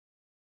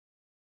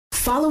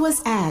Follow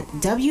us at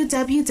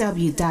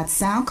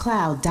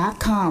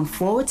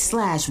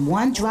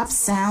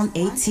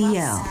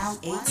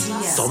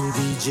www.soundcloud.com/OneDropSoundATL. Some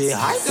DJ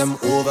hype them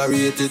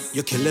overrated.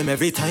 You kill them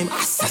every time,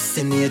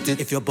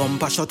 assassinated. If your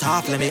bumper shut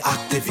off, let me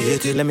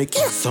activate it. Let me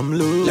get some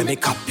loot, let me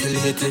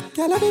copulate it.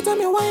 Girl, every time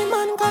you wine,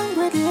 man,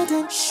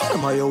 congregating. Shut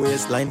them on your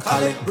waistline,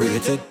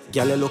 calibrated.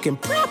 Girl, you looking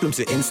problems,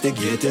 you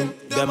instigating.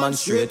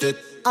 Demonstrated.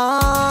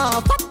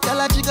 Fat girl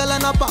a jiggle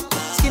and a pop.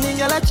 Skinny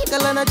girl a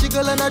jiggle and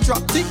a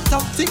drop. Tick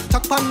tock,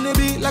 pan the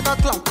beat like a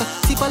clock.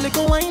 Tip a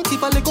little wine,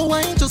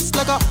 just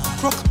like a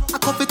crock. I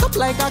cup it up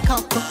like a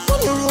cup.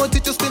 When you roll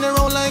it, you spin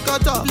around like a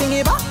top. Fling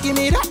it back, give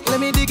me that, let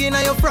me dig in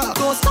your frock.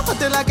 Don't stop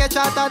until I get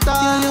shot at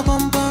all. Girl, your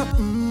bumper,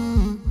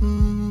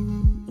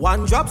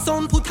 One drop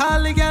sound, put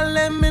all the girl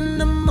them in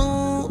the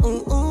mood.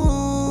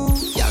 Girl,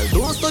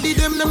 don't study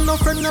them no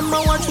friend, them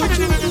a watch what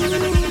you do.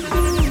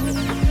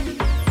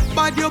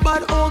 Bad you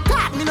bad, oh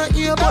God, me not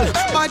able.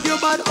 Bad you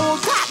bad, oh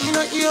God, me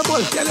not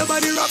able. Girl, your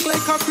body rock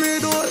like a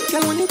cradle.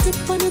 Girl, when you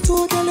tip on your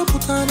toe, girl, you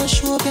put on a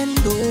show, bend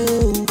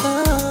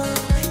over.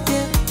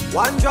 Yeah.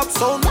 One drop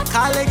sound, make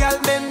all the girl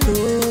bend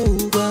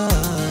over.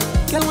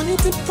 Girl, when you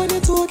tip on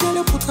your toe, girl,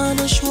 you put on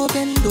a show,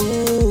 bend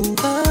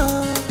over.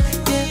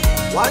 Yeah.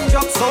 One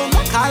drop sound,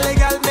 make all the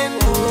girl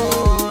bend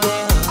over.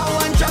 I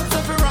one drop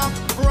so for rock.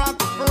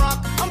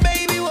 And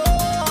baby, boy,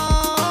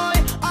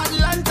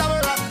 Atlanta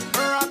rock.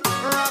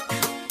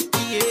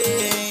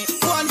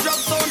 One drop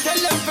sound, tell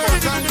them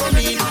first and come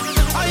in.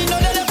 I know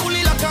that they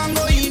fully lock and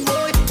go in,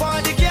 boy.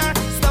 Party car,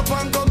 stop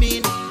and come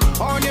in.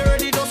 On you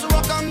ready, just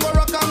rock and go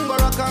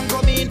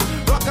come in.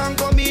 Rock and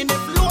come in.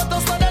 If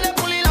Lotus know that they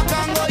fully lock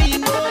and go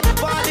in, boy.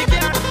 Party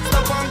car,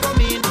 stop and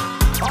come in.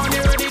 On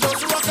you ready,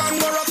 just rock and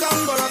go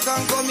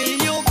come in.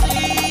 You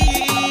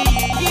clean,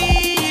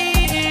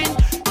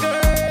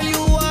 girl,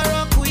 you are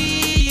a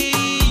queen.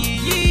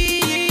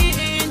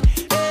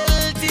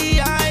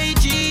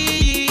 LTIG.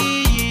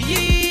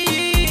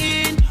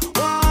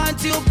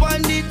 Want you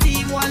on the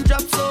team, one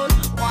drop soul.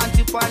 Want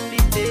you on the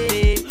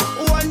team.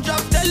 One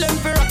drop, tell them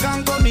for rock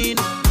and come in.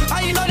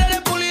 I know that they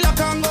pull it lock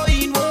and go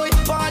in, boy.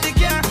 Party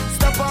car,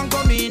 stop and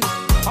come in.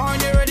 On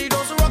you ready,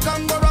 just rock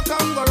and go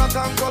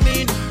come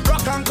in.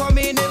 Rock and come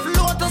in. If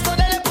Lotus so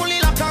that they pull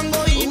it lock and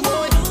go in,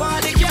 boy.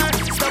 Party car,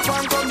 stop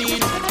and come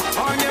in.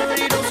 On you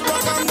ready, just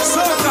rock and go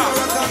come in.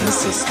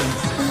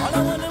 All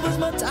I wanted was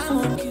my time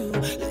on cue.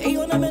 Lay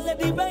on a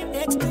melody right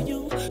next to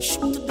you.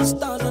 Shoot to the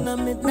stars on a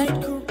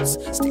midnight cruise.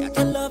 Stay at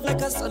your love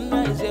like a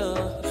sunrise, yeah.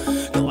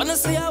 Don't wanna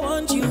say I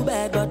want you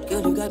bad, but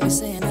girl, you got me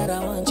saying that I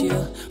want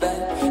you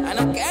bad. And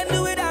I can't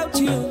do without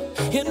you.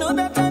 You know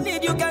that I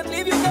need you, can't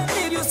leave you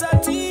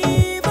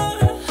sativa.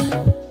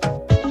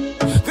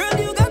 Girl,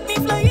 you got me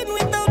flying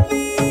without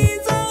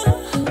visa.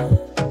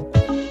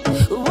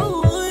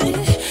 Ooh,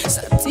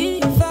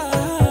 sativa.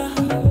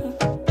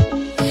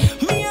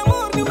 Mi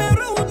amor,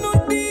 numero uno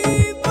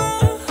diva.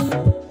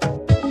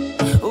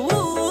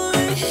 Ooh,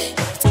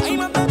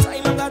 time after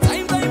time,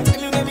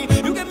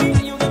 you get me,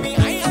 you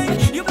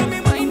blow me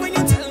mind when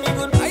you tell me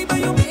goodbye, but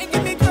you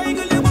making me cry,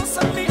 girl, you must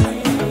have me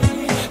high.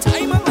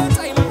 Time after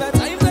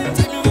time,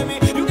 you get me,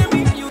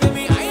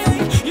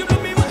 you blow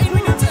me mind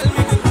when you tell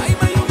me goodbye,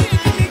 but you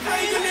making me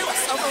cry, girl, you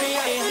must have me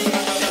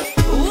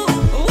high. Ooh,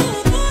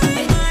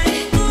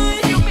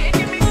 boy, you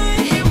making me,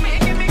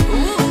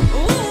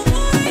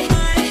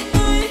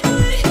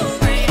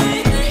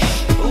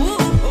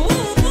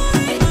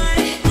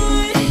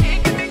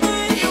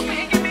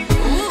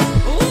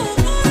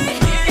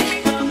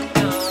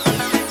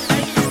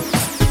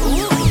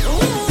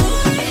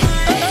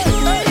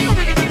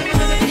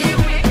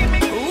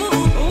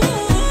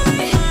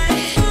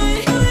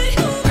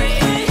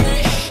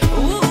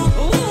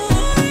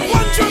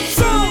 One drop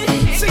sound,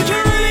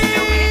 security.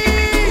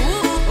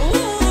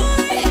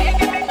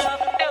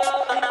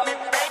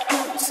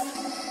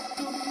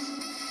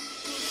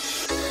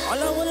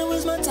 All I wanted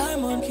was my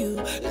time on cue.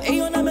 Lay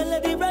on a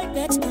melody right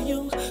next to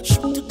you.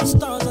 Shoot to the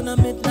stars on a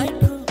midnight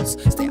cruise.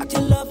 Stay at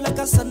your love like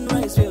a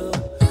sunrise view.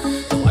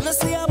 Don't wanna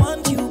say I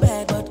want you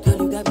bad, but girl,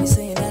 you got me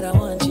saying that I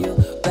want you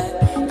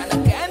bad. And I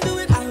can't do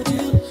without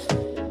you.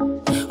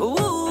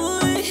 Ooh,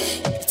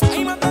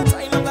 time after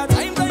time,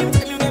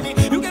 tell you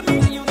get me,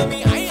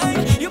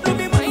 high. You blow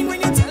me mind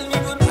when you tell me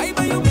goodbye,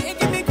 but you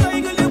making me cry,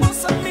 girl, you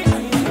must have me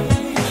high.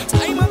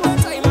 Time after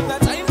time,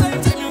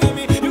 tell you get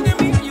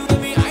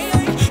me,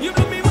 high. You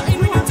blow me mind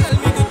when you tell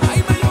me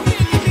goodbye, but you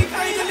making me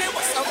cry, girl, you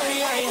must have me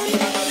high.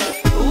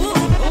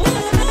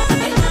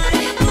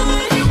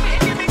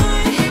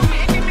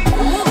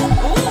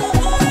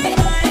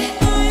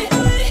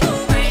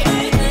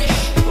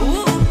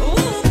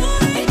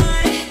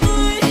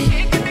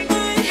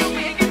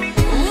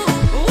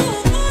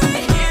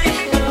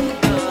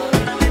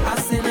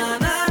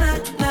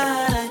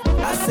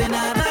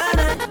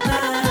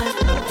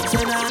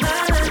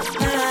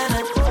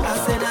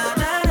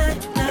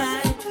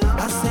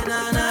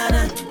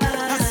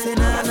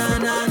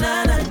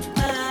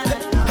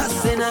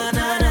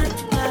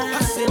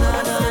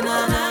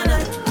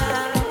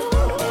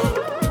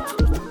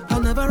 I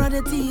never had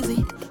it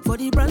easy for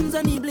the brands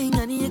and the bling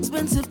and the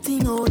expensive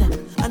thing, oh, that.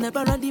 I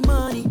never had the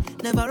money,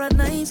 never had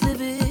nice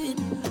living.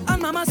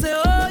 And mama say,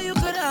 oh, you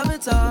could have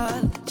it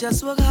all,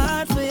 just work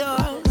hard for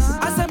yours.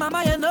 I say,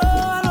 mama, you know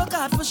I work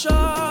hard for sure.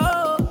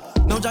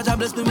 Now Jaja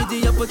bless me with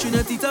the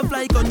opportunity to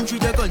fly country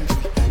to country.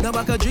 Now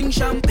I could drink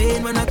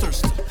champagne when I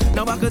thirst.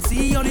 Now I could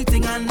see only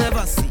thing I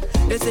never see.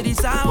 They say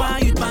this hour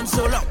you'd man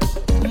so lucky.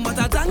 But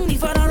I thank the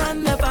father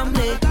and the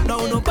family.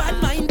 Now no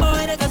bad mind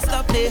boy they can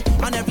stop me.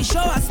 On every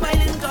show I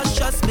smiling cause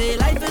trust me,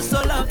 life is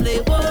so lovely.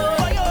 Whoa.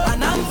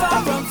 And I'm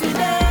far from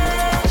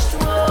finished.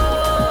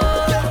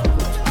 Whoa.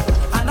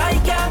 And I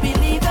can't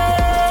believe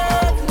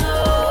it. No.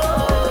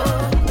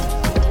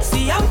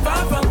 See I'm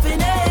far from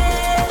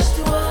finished.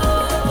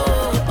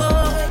 Whoa.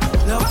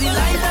 Love the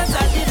life that's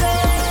at the end.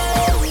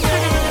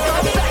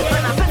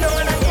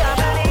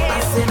 I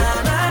say na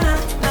na na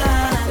na.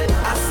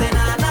 I say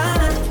na na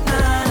na na.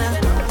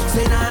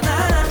 Say na na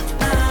na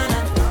na.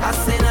 I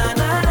say na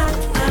na na na.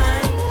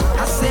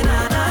 I say na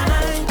na na.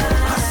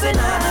 I say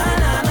na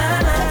na na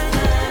na.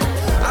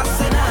 I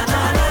say na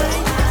na na.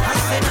 I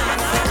say na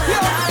na na.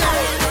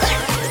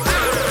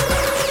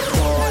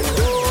 Boy,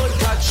 don't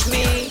touch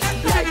me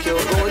like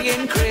you're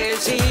going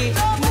crazy.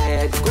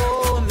 Let go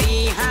me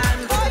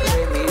hand,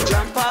 let me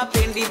jump up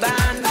in the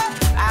band.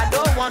 I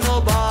don't want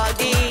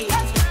nobody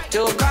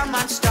to come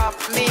and stop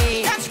me.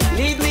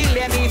 Leave me,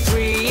 let me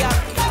free up.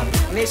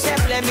 Me step,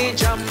 let me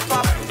jump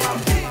up.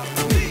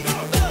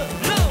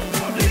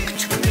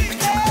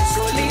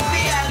 So leave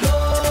me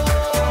alone.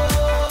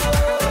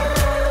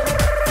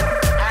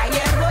 I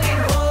am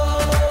going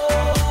home.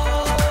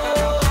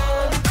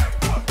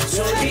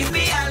 So leave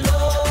me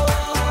alone.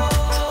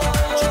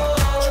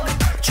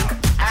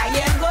 I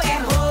am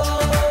going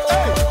home.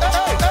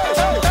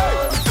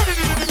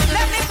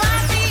 Let me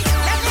party,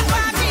 let me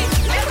party,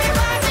 let me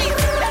party,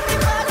 let me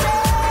party.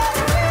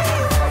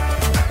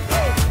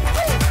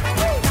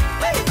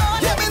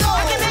 Give me now.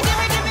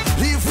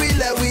 Live we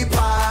let we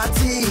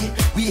party.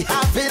 We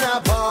having a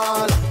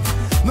ball.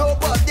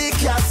 Nobody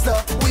can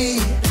stop we.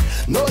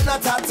 No,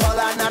 not at all.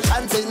 I'm not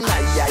chanting.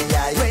 Ay, ay,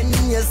 ay. When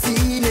you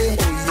see me,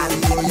 and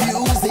your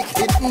music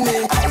hit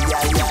me. Ay,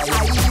 ay, ay.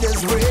 I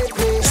just break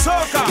me.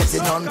 Soca.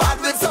 Getting on bad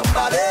with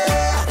somebody.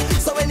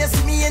 So when you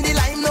see me in the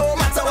line, no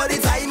matter what the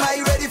time,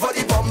 I ready for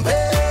the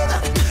pumping.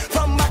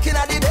 From back in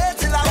the day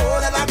till I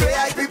hold and I pray,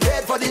 I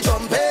prepared for the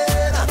jumping.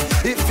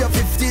 If you're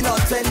 15 or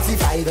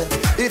 25,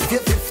 if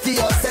you're 50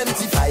 or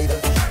 75,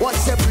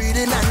 what's your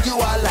breathing and you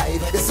are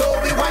alive? So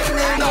we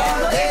whining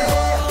all day.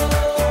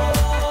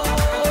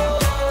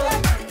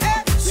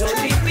 So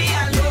leave me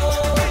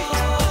alone.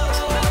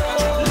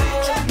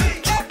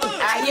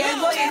 I am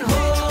going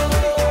home.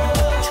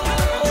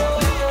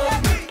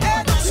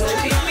 So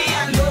leave me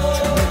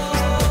alone.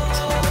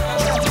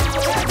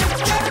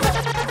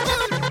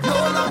 No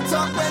long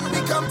talk when we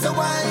come to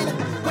wine.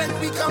 When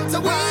we come to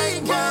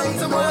wine, girl.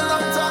 No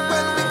long talk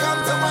when we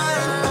come to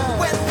wine.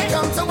 When we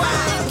come to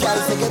wine, girl.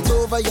 Take it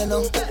over, you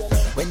know.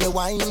 When you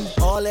whine,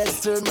 all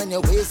heads turn when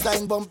your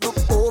waistline bump. Look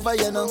over,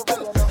 you know.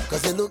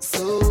 Cause you look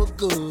so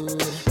good.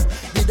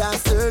 The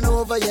dance turn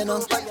over, you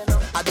know.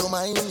 I don't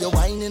mind you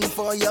whining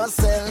for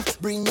yourself.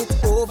 Bring it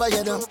over,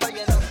 you know.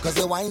 Cause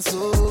you whine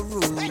so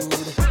rude.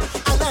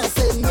 And I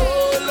say no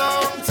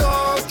long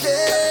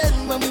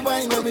talking. When we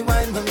whine, when we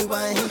whine, when we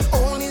whine.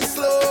 Only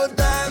slow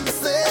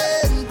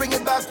dancing. Bring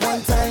it back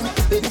one time.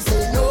 Baby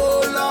say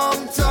no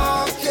long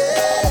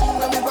talking.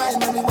 When we whine,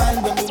 when we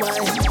whine, when we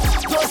whine.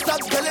 Don't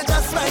stop, girl, you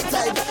just my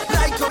type.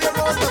 Like how you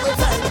roll all the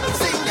time.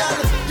 Sing, girl,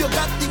 you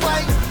got the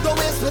wine. Don't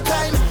waste my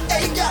time.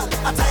 Hey, girl,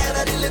 I'm tired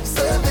of the lip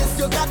service.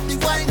 You got the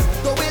wine.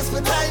 Don't waste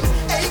my time.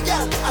 Hey,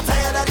 girl, I'm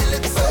tired of the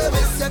lip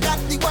service. You got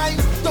the wine.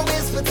 Don't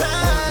waste my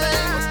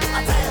time.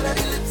 I'm tired of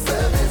the lip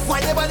service. Why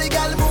the body,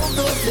 girl, move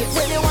those lips?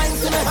 When you whine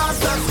to me, heart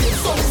starts skip.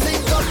 So me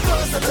sing, come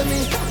closer to me,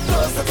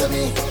 closer to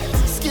me.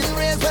 Skin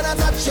raise when I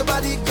touch your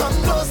body. Come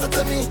closer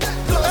to me,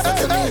 closer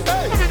to me.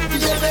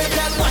 You make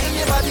that wine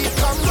your body.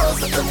 Come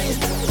closer to me,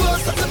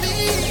 closer to me.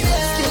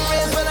 Yeah. Skin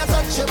raise when I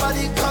touch your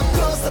body. Come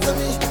closer to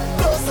me,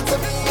 closer to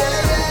me.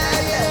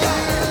 Yeah, yeah,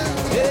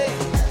 yeah. Hey,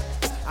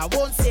 I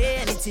won't say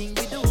anything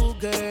we do,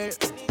 girl.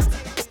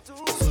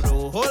 So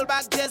don't hold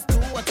back, just do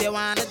what you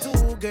wanna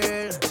do,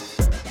 girl.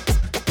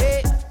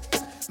 Hey,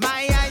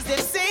 my eyes them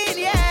saying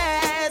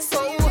yes,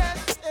 so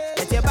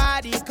let your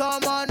body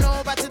come on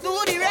over to do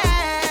the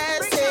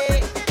rest.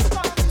 Hey,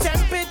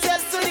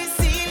 temperatures to the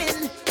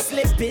ceiling,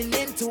 slipping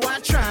into a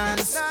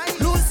trance.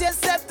 Lose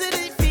yourself to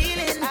the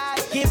feeling,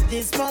 give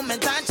this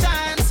moment a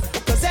chance.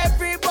 Cause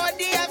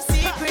everybody have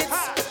secrets,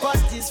 but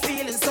this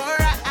feeling so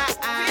right.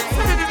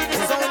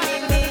 It's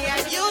only me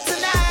and you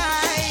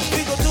tonight.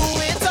 We go do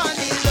it on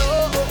the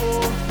low,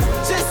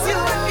 just you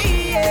and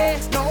me, yeah.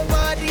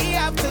 Nobody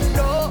have to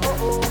know.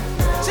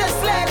 Just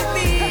let it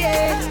be,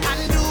 yeah.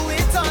 And do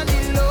it on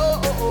the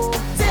low.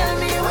 Tell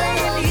me where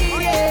you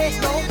need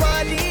it.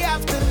 Nobody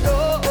have to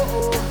know.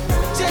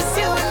 Just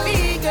you and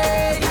me,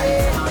 girl,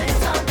 yeah.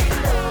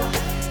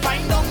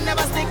 Wine don't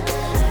never stick.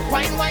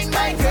 Wine, wine,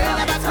 my girl,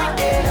 never quit,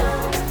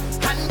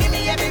 yeah. And give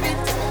me every bit.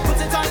 Put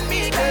it on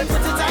me, girl.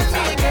 Put it on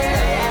me,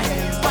 girl,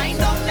 yeah. Wine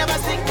don't never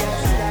stick.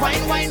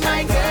 Wine, wine,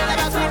 my girl,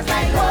 never quit.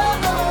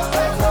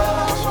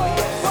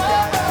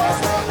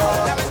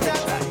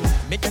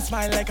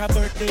 smile like a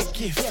birthday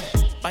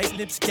gift. Bite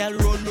lips, girl,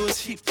 roll those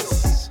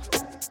hips.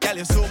 Girl,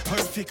 you're so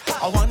perfect.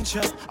 I want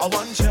you,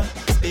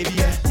 baby,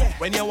 yeah.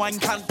 When you wine,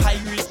 can't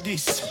pirate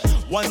this.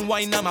 One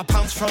wine, I'm a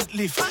pounds front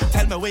lift.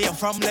 Tell me where you're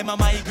from, let me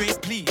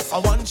migrate, please. I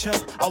want you,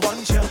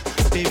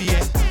 baby,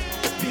 yeah.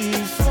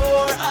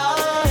 Before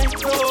I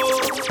go,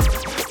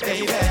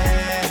 baby,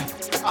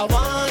 I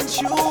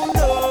want you to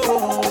know,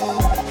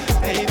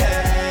 baby,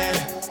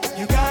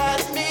 you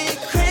got me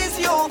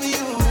crazy over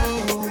you.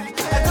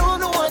 I don't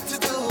know what to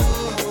do,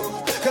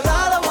 'cause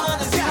all I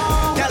want is you.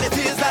 Girl, it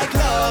feels like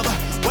love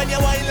when you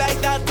whine like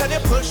that and you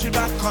push it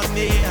back on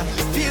me.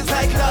 Feels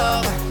like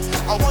love,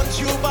 I want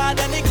you bad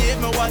and you give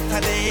me what I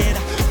need.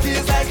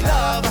 Feels like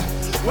love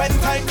when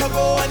time to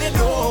go and you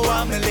know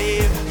I'm gonna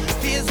leave.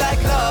 Feels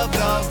like love,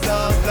 love,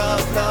 love,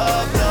 love,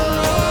 love, love.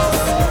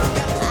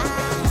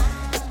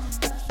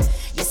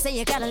 You say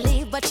you gotta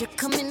leave, but you're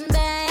coming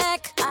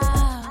back.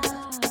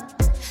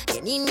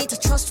 You need me to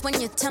trust when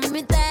you tell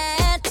me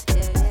that.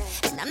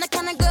 And I'm the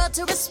kind of girl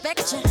to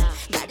respect you.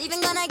 Not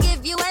even gonna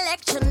give you a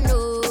lecture,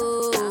 no.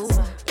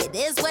 It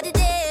is what it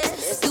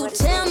is. You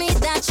tell me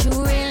that you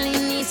really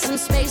need some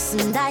space,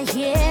 and I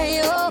hear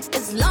you.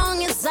 As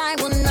long as I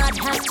will not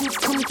have to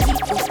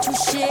compete with to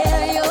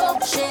share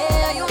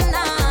you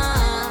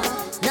now.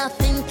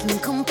 Nothing can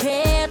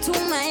compare to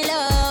my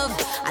love.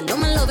 I know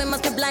my love, it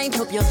must be blind.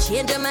 Hope you'll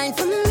change your mind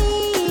for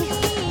me.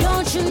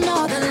 Don't you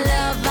know the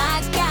love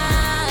I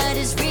got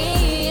is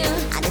real?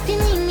 And if you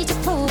need me to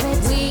prove it,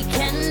 we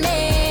can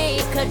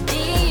make a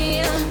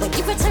deal. When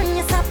you return,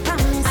 yes, I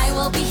promise I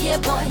will be here,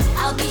 boy.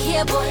 I'll be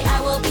here, boy.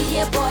 I will be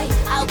here, boy.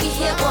 I'll be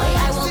here, boy.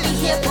 I will be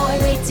here, boy.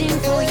 Waiting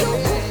for you.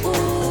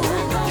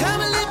 Can't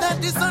believe that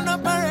this sun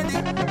up already,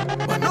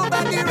 but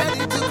nobody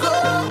ready to go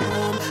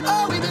home.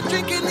 Oh, we been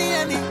drinking the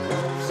Henny.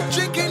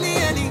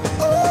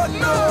 Oh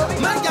no,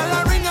 my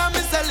gal ring on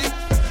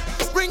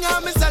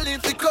me selling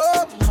to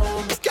come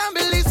home. Can't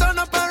believe sun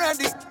up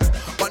already,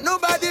 but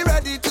nobody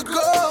ready to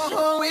go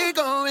home. We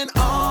going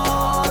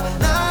all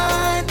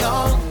night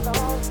long.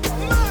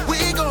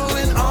 We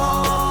going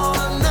all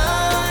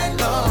night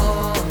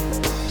long.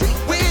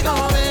 We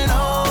going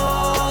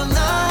all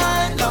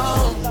night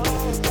long.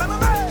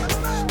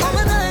 All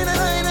night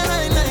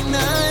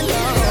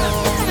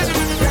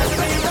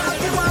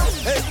long.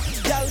 Hey,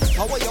 girl,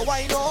 how are you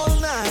wine all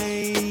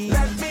night?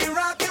 Let me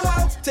rock you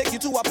out. Take you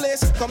to a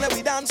place, come let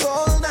we dance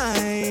all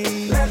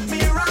night. Let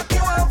me rock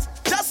you out.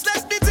 Just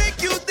let me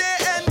take you there,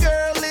 and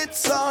girl,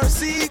 it's our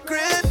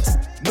secret.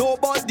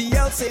 Nobody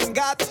else ain't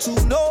got to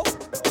know.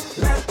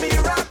 Let me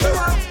rock you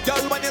out.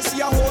 Girl, when you see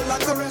a whole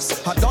lot of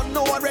rest, I don't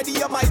know already,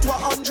 you might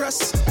want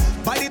undress.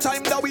 By the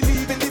time that we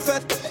leave in the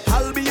fete,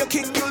 I'll be your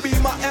king, you'll be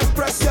my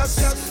empress, yes.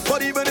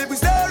 But even if we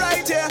stay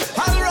right here,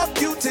 I'll rock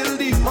you till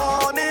the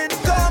morning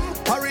come.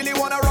 I really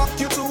wanna rock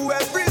you to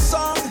every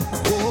song.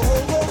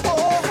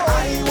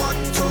 I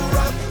want to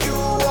rock you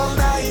all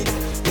night.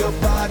 Your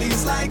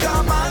body's like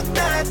a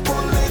magnet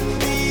pulling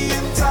me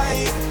in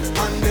tight.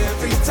 And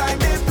every time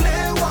they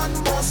play one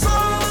more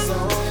song,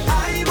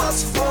 I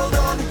must fall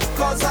down,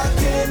 'cause I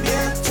came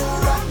here to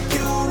rock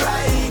you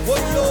right.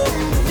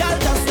 Y'all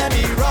just let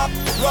me rock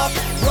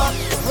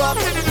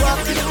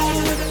you.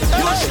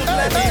 You should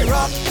let me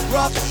rock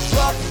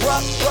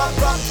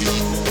you.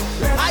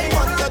 I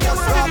want to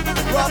just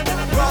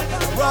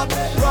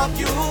rock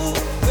you.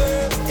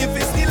 If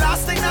it's the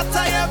last thing that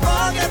I ever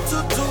get to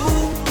do,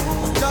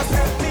 just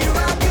let me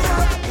rock you.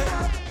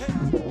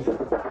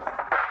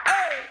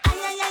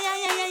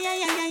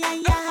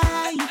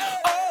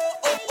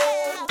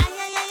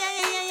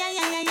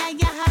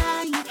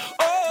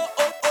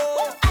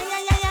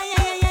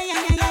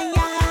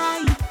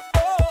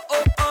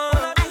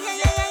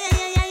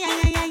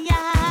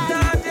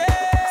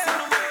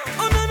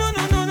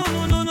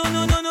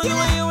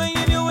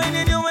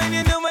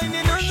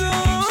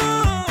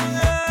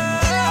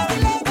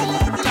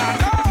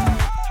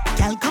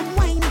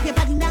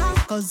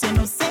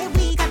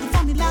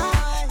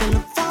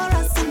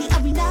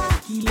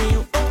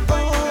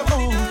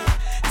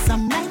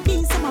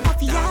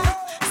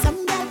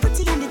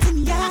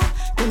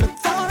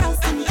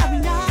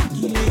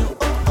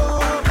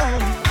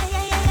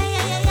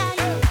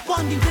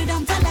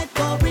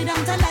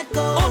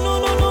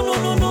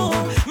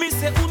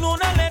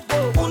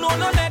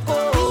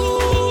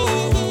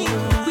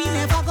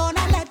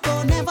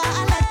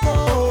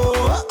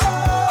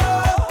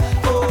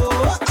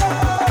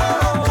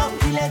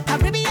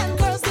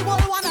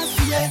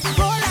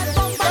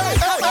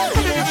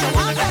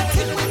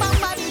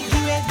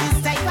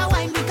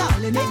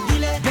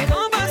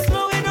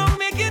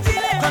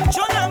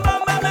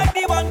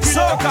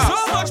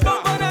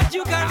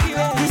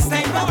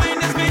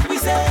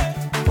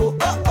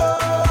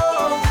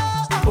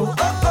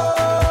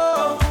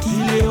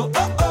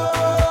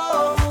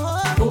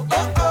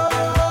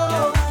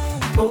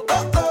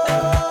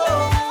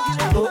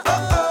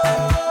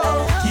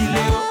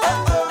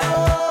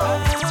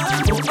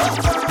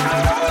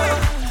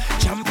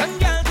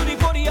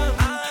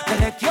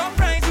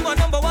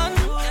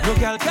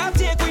 girl can't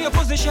take away your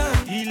position.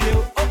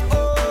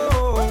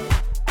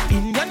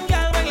 Indian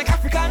girl bang like a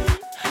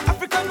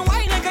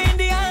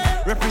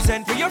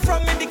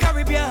from in the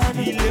Caribbean.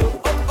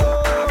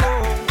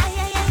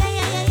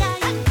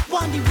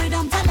 Want the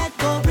rhythm to let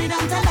go,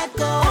 rhythm to let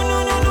go. Oh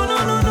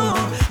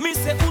no. Me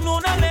say uno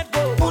no let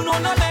go, uno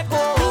no let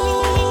go.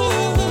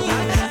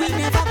 We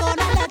never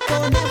gonna let go,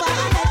 never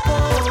let go.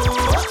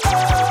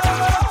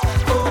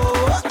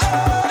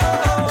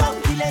 Come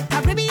kill it,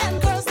 Caribbean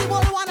girls, the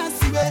whole wanna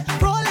see it.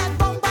 Roll that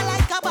bumper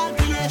like a ball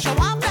play. Show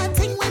off that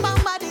thing we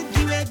bamba did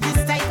give it. This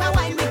type of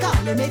wine we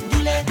call it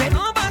delay. Then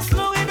over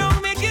slow it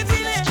don't make it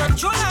feel it.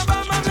 Control our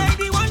bamba like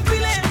the one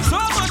feeling. So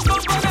much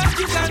bumper that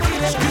you can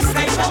feel it. This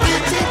type of wine.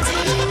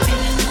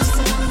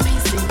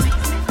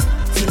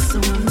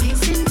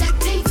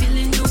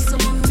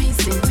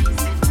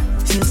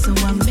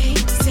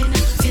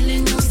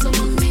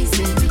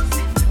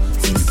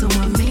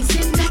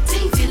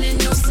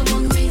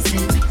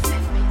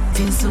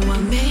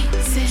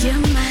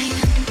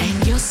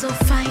 So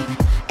fine,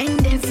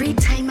 and every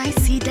time I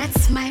see that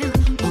smile,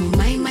 oh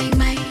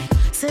my,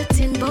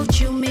 certain about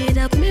you made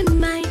up my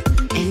mind,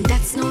 and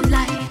that's no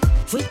lie.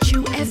 With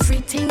you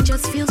everything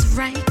just feels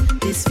right.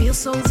 This feels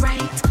so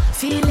right,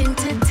 feeling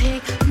to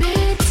take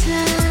me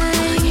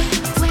time.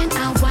 When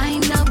I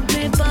wind up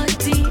my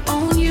body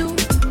on you,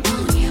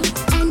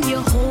 and you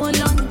hold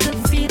on to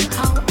feel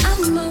how I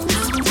move.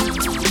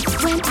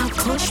 When I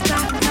push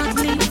back, not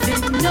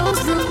leaving no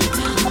room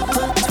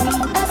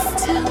between us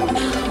two.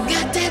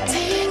 Got that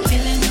thing.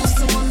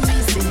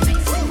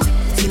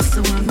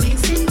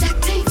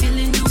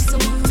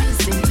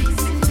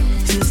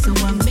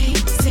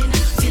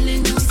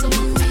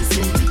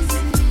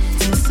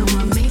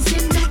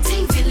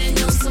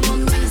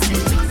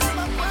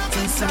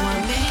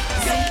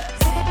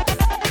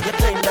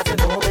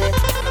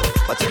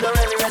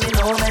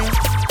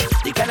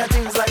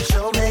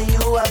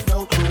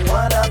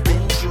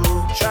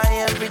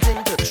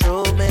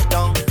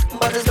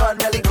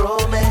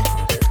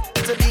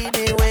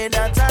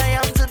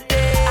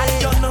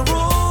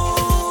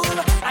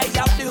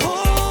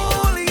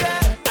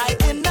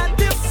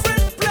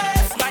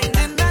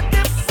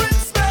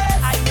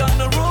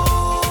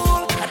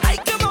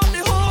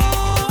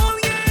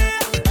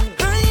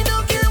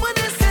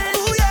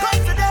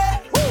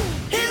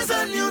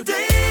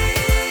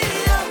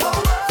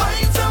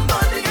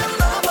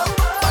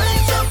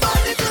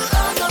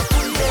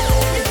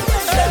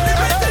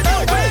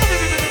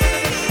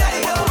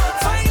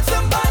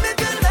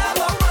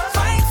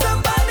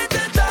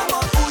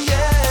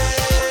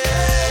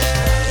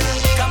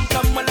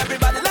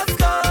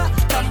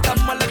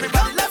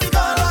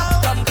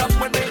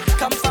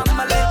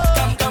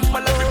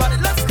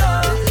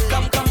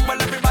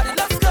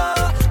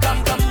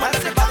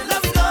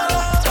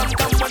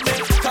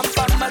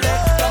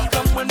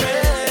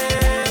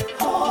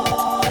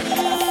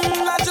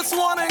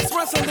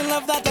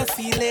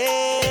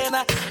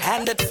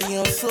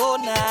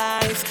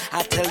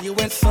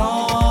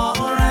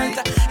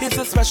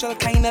 Special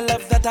kind of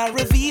love that I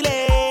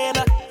revealing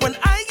when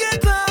I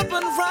get up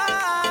and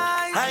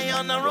rise. I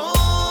on the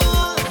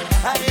roll,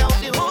 I out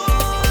the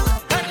hole,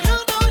 and you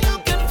know you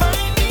can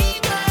find me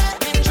there,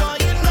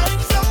 enjoying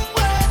life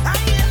somewhere. I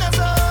in the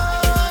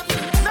sun,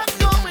 not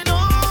going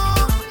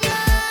home,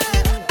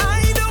 yeah. I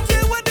don't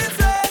care what they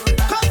say,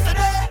 'cause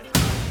today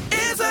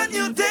is a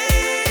new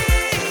day.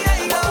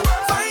 I go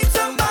find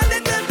somebody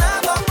to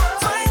love,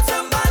 find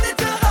somebody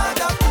to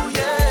hug up, oh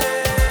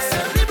yeah.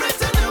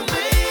 Celebrate a new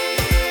me.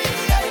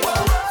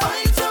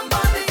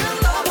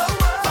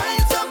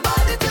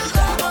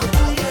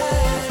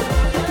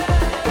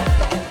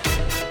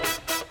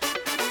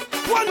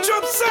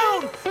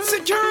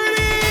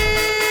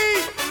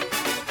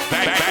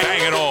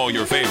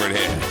 Favorite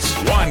hits.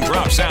 One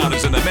Drop Sound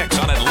is in the mix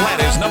on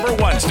Atlanta's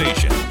 #1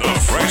 station, The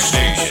Fresh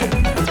Station.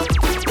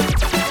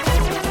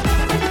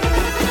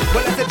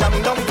 Well, it's a damn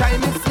long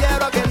time it's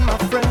here again, my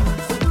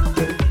friends.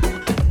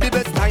 The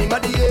best time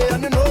of the year,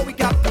 and you know we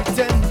got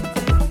pretend.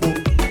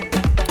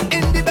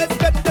 In the best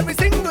bed every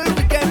single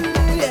weekend,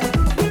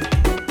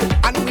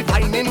 yeah. And we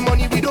finding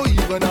money we don't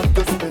even have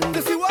to spend.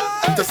 To see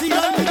what? To see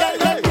all the girls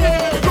them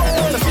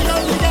to see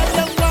all the girls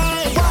them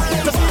grind.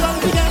 To see all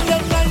the girls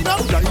them line up.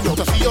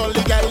 To see all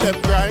the girls them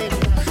grind.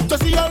 To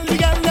see all the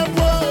girls them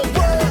work.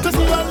 To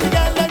see all the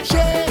girls them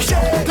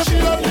shake. To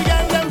see all the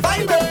girls them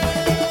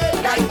vibrate.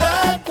 Like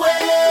that way.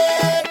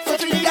 So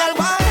to the girl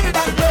wind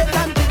that waist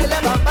and jiggle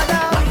your bum bada.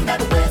 Wind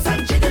that waist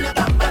and jiggle your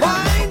bum bada.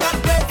 Wind that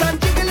waist and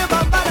jiggle your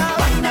bum bada.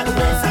 Wind that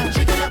waist and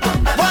jiggle your bum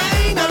bada.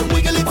 Wind and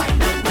wiggle it.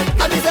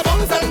 And it's a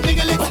bounce and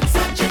jiggle it.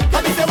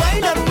 And it's a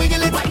wind and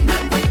wiggle it.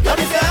 And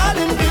it's a hard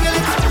and jiggle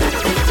it.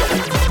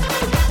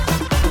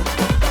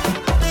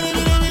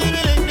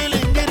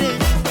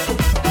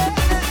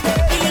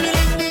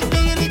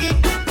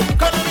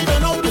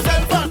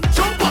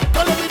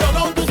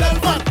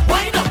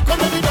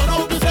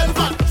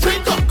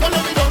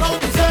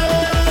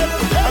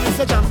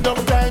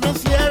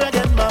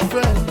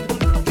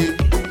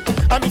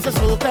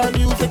 Soca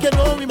music, you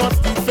know we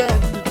must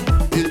defend.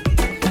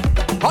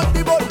 On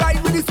the boat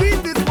ride with the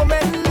sweetest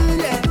woman,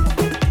 yeah.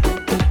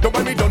 Don't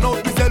when we don't know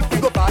myself, we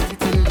go party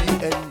till the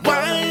end.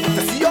 Wine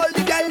to see all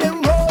the girls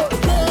them roll,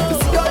 to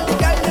see all the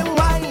girls them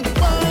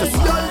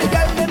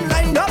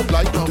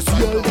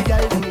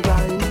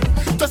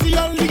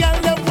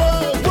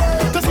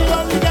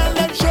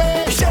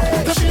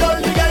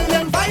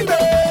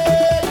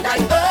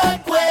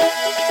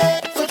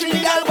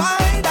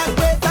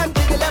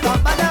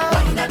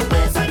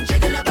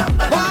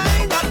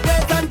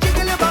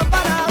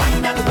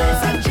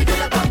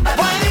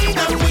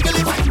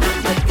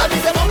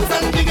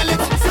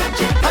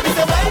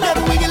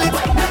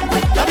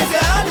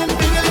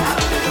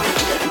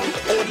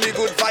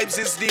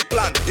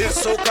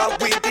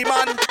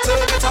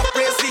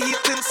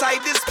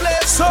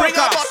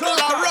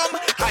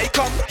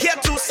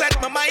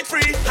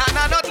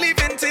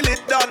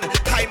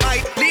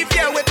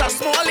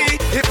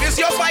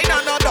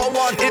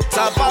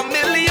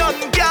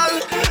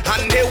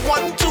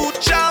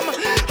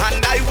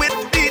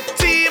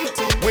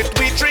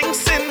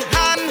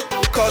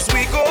Cause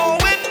we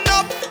going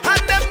up,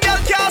 and them girl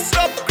can't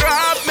stop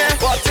grab me.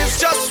 But it's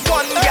just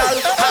one girl,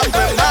 have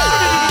me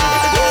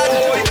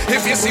mad.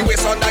 If you see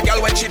waist on that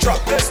girl when she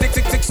drop, stick,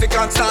 tick, tick, stick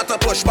and start to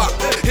push back.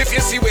 If you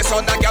see waist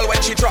on that girl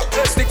when she drop,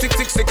 stick, tick,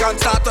 tick, stick and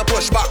start to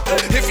push back.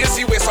 If you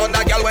see waist on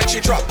that girl when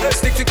she drop,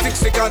 stick, tick, tick,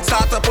 stick and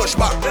start to push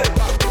back.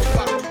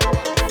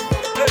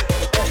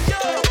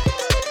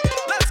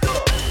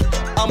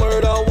 A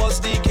murder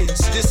was the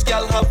case. This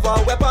girl have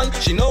a weapon.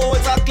 She know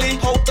exactly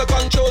how to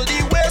control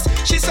the waist.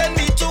 She send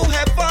me to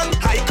heaven.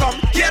 I come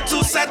here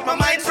to set my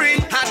mind free,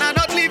 and I'm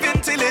not leaving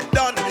till it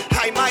done.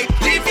 I might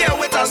leave here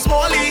with a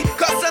smallie,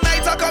 cause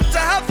tonight I come to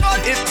have fun.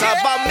 It's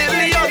have a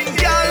million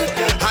girl,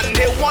 and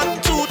they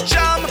want to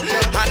jam,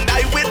 and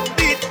I with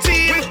the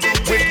team,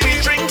 with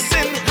the drinks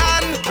in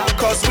hand.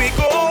 Cause we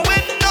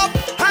going up,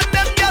 and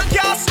them girl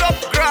can't stop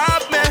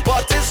grab me.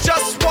 But it's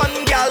just one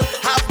girl,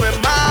 have me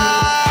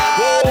mad.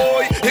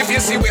 If you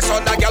see waist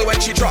on that girl when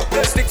she drop,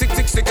 stick, tick,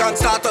 tick, stick and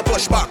start to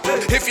push back.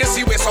 If you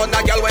see waist on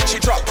that girl when she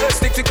drop,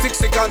 stick, tick, tick,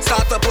 stick and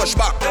start to push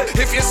back.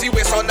 If you see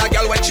waist on that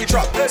girl when she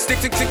drop, stick,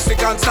 tick, tick,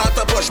 stick and start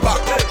to push back.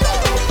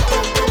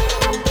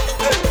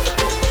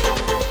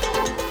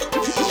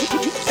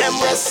 Them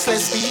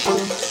restless people,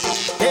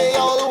 they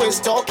always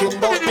talking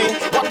about me,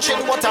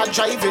 watching what I'm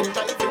driving,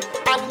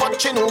 and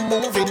watching who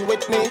moving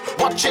with me,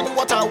 watching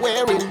what I'm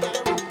wearing.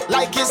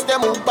 Like it's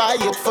them who buy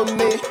it for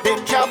me. They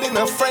can't be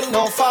my friend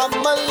or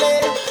family.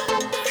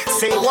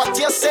 Say what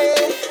you say,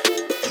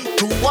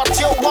 do what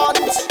you want.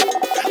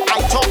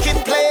 I talk in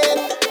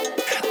plain,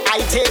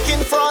 I take in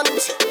front.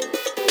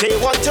 They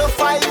want to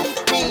fight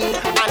me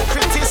and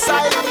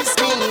criticize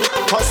me,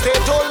 cause they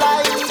don't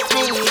like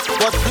me.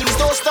 But please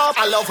don't stop.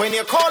 I love when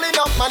you're calling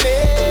up my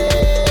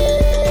name,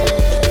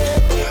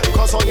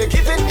 cause all you're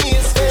giving me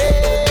is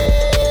fame.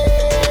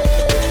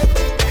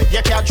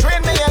 You can't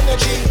drain my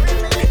energy,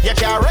 you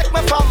can't wreck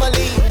my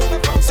family.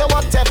 So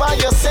whatever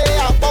you say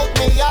about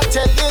me, I'm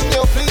telling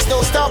you, please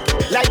don't stop.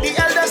 Like the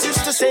elders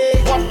used to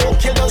say, what no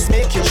killers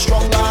make you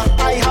stronger.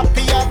 I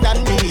happier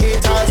than the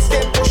haters.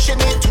 They pushing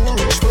me to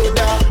reach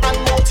further and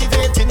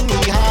motivating me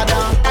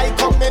harder. I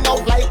coming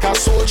out like a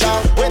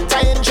soldier with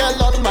an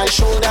angel on my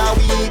shoulder.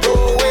 We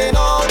going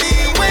all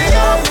the way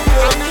up.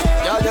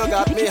 Girl, you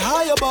got me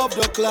high above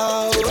the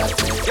clouds.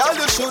 Girl,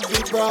 you should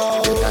be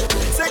proud.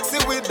 Sexy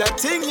with that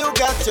thing you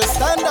got, to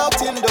stand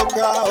out in the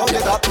crowd. You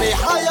got me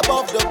high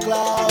above the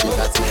clouds.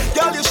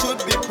 Girl, you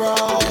should be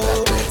proud.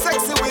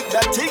 Sexy with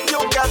that thing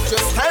you got, to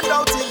stand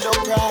out in the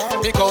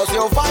crowd. Because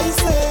you're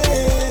vice,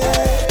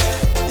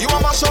 you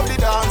want mash up the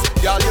dance.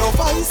 Girl, you're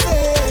vice.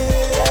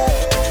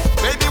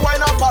 Baby, why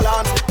not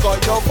balance?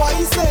 Cause you're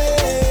vice.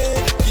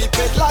 Keep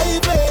it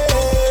lively.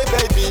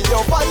 Baby,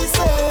 you're vice.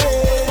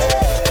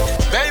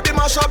 Baby,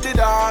 mash up the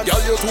dance.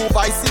 Girl, you too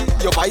vicey,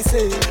 you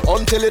vicey.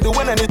 Until you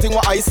doing anything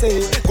what I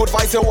say. Good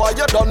vice you want,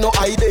 you don't know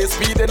idea.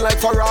 Speeding like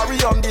Ferrari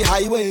on the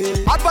highway.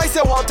 Advice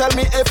you want, tell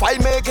me if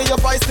I make it your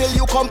vice till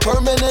you come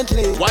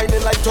permanently.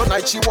 Whining like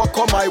tonight, she walk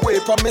on my way.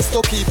 Promise to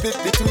keep it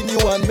between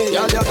you and me.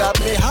 Girl, you got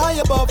me high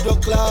above the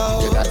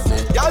clouds.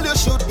 Girl, you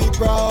should be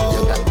proud.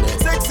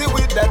 Sexy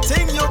with that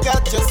thing you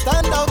got, you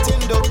stand out in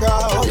the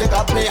crowd. You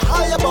got me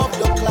high above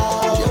the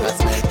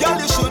clouds. Girl,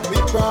 you should be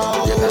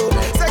proud.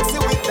 Sexy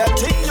with that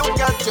thing you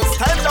got, you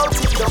stand out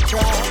in the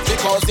crowd.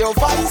 Because you're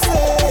vice.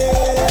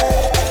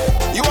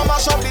 You want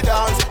mash up the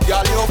dance.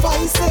 Girl, you're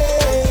vice.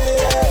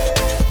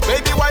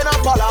 Baby, why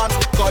not balance?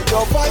 Cause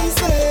you're vice.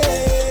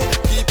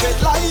 Keep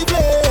it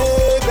lively.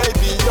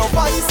 Baby, you're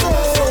vice.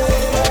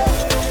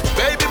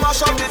 Baby,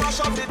 mash up the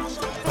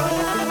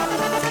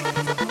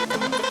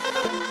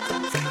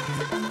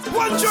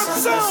One drop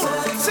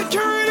sound.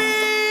 Security.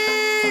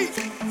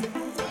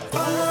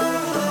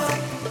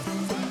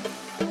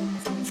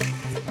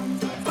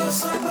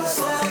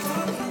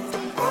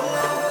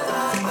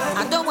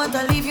 I don't want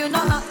to leave you, no,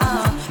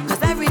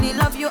 cause I really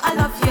love you, I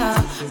love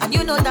you. And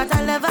you know that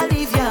I'll never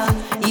leave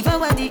you. Even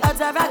when the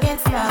odds are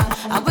against you,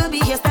 I will be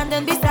here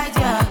standing beside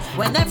you.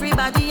 When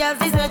everybody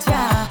else is at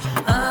you.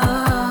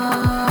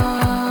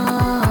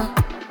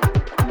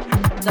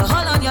 So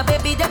hold on your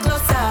baby, the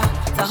closer.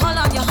 So hold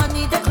on your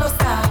honey, the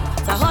closer.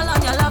 So hold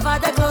on your lover,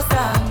 the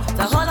closer.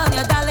 So hold on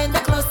your darling, the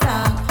closer.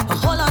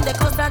 Hold on the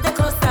closer, the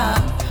closer.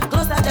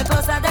 Closer, the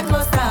closer, the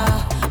closer.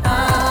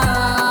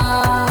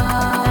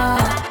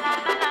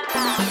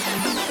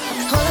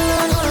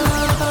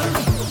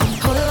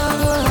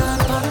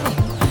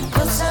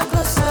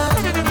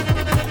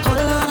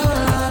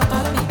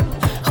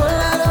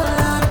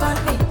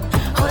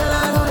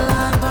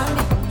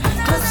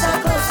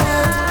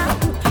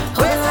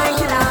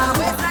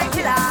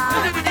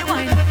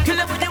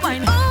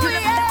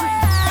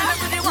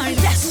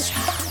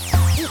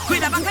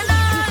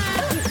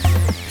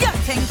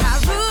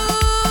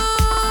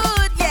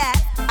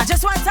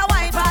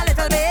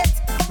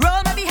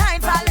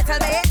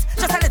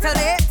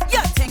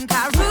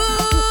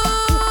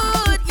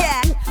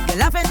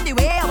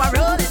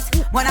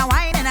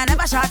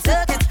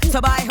 So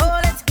by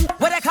hold it,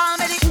 what I call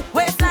me the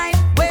waistline,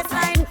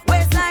 waistline,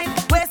 waistline,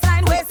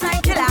 waistline,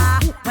 waistline killer.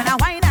 When I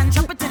whine and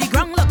jump it to the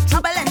ground, look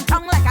trouble and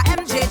tongue like a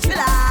MJ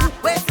Thriller.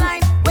 Waistline.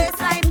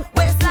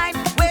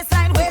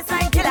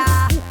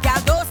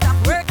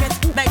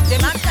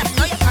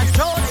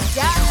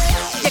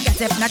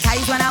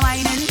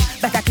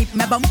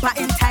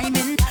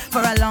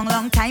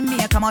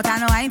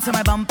 out and wine to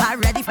my bumper,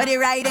 ready for the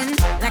riding.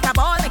 Like a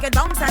ball, make it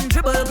bounce and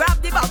dribble.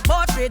 Grab the back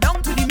board straight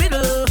down to the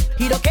middle.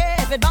 He don't care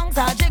if it bounce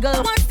or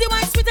jiggle. Once the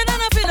wine sweeter than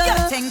a fiddle.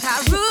 You think I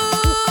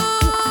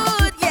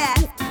rude, yeah.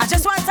 I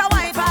just want to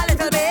wine for a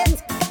little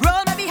bit.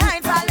 Roll my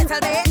behind for a little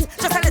bit.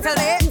 Just a little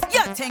bit.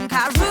 You think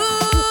I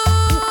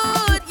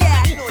rude,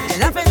 yeah. You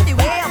loving the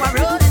way I'm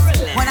rolling.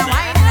 When I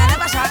wine and I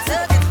never short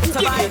circuit.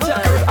 Survival.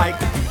 I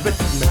could be with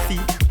Messi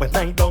when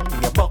I down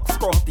in your box.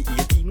 Cross the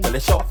 18 when they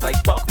shot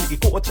like box. The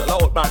coach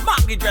allowed man.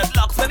 Maggie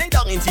dreadlocks when they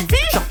down in TV.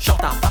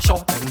 Shot after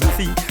shot and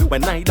Messi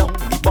when I down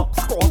in the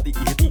box. Cross the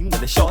 18 when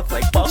they shot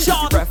like box.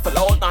 The ref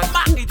allowed man.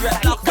 Maggie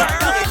dreadlocks when they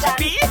down in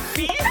TV.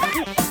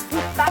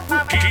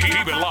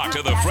 Keep it locked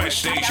to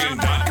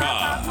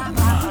thefreshstation.com.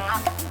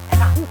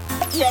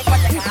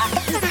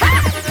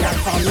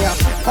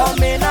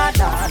 Come in a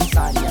dance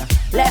and you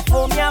left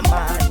home your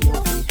man. You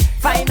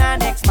find a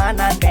next man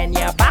and bend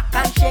your back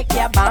and shake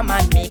your bum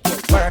and make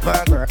it work.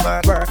 Work, work,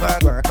 work, work,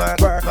 work, work,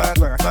 work, work, work,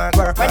 work, work,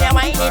 work. When you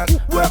whine it,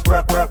 work,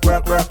 work, work,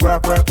 work, work,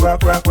 work, work,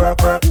 work, work,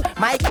 work, work.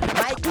 Mike,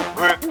 Mike,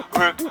 work,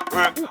 work,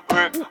 work,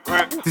 work,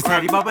 work. This is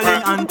the bubbling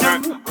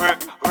anthem.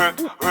 Work, work,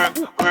 work,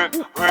 work,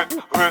 work,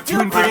 work.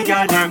 Tune for the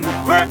garden.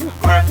 Work,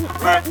 work,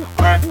 work,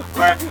 work,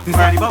 work. This is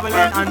the bubbling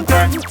anthem.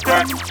 Work,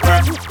 work,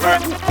 work,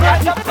 work,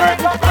 work,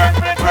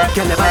 work, work.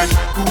 Girl, your body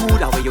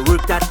good, how you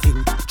work that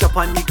thing. Drop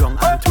on the ground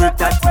and twerk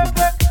that thing.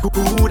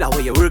 Good, how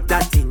you work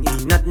that thing.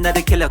 Ain't nothing that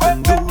the killer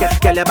can do.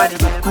 Girl, your body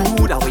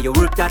good, how you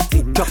work that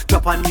thing.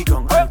 Drop on the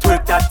ground and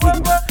twerk that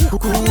thing.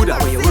 Good,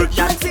 how you work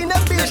that thing.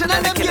 This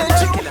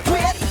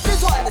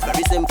one is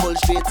very simple,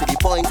 straight to the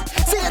point.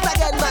 Say it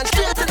again, man,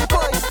 straight to the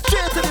point.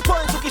 Straight to the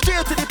point, okay,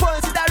 straight to the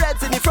point. See the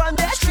reds in the front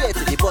there, straight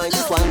to the point.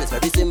 This one is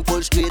very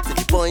simple, straight to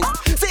the point.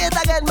 Say it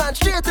again, man,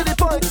 straight to the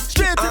point.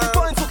 Straight to the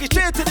point, okay,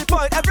 straight to the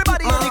point.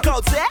 Everybody in the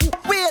crowd say,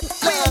 wait,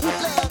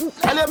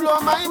 Tell you blow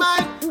my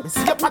mind.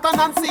 See your pattern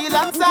and seal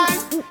and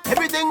sign.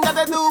 Everything that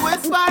I do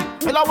is fine.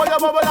 Tell you what you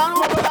bubble and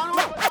wobble and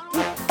wobble.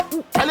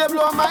 Tell you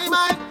blow my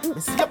mind.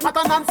 See your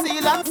pattern and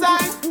seal and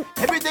sign.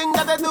 Everything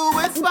that I do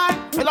is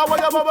fine. Tell you what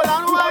you bubble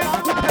and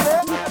wobble.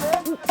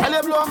 Tell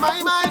you blow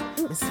my mind.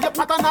 See your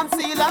pattern and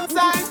seal and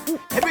sign.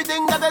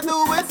 Everything that I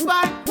do is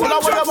fine. Tell you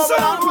what you bubble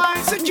and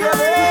wobble. Security.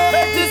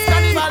 This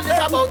carnival is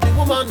about the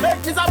woman.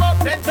 It's about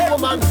 20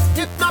 woman.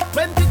 If not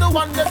 20 to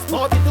 1, let's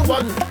 40 to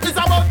 1. It's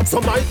about so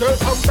my girl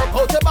come rock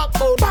out your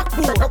backbone.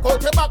 Backbone, rock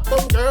out your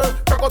backbone, girl.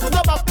 Rock out to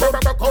the backbone,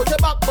 rock out your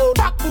backbone.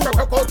 Backbone,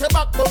 rock out your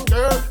backbone,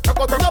 girl. Rock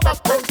out to the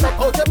backbone, rock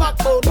out your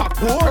backbone.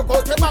 Backbone, rock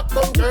out your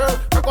backbone, girl.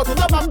 Rock out to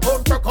the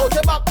backbone, rock out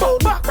your backbone.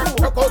 Backbone,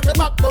 rock out your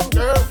backbone,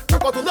 girl.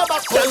 Rock out to the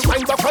backbone.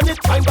 Climb back on it,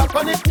 climb back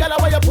on it. Girl,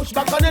 where you push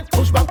back on it,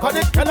 push back on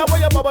it. Girl,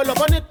 where you bubble up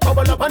on it,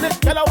 bubble up on it.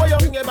 Girl, where you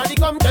bring your body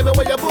come, tell me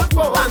where you put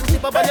for. And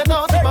slip up on your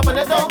toe, slip up on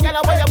your toe.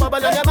 Girl, where you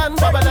bubble on your man,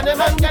 bubble on your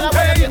man. Girl,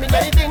 where you give me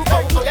anything,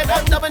 oh, okay,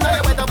 dance up and now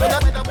you wet up on it.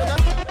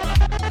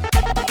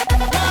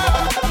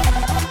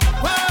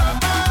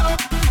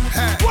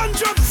 One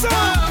drop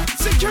sound,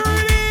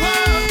 security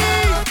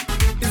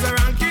is a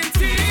ranking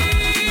team.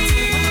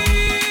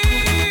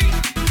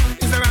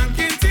 Is a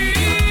ranking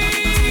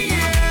team,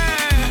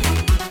 yeah.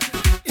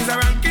 Is a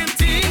ranking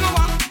team.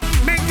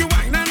 Make you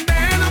wine and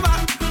bend over.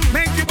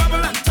 Make you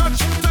bubble and touch,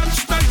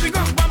 touch, touch. You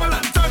go bubble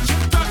and touch,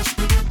 touch.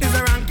 Is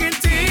a ranking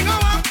team.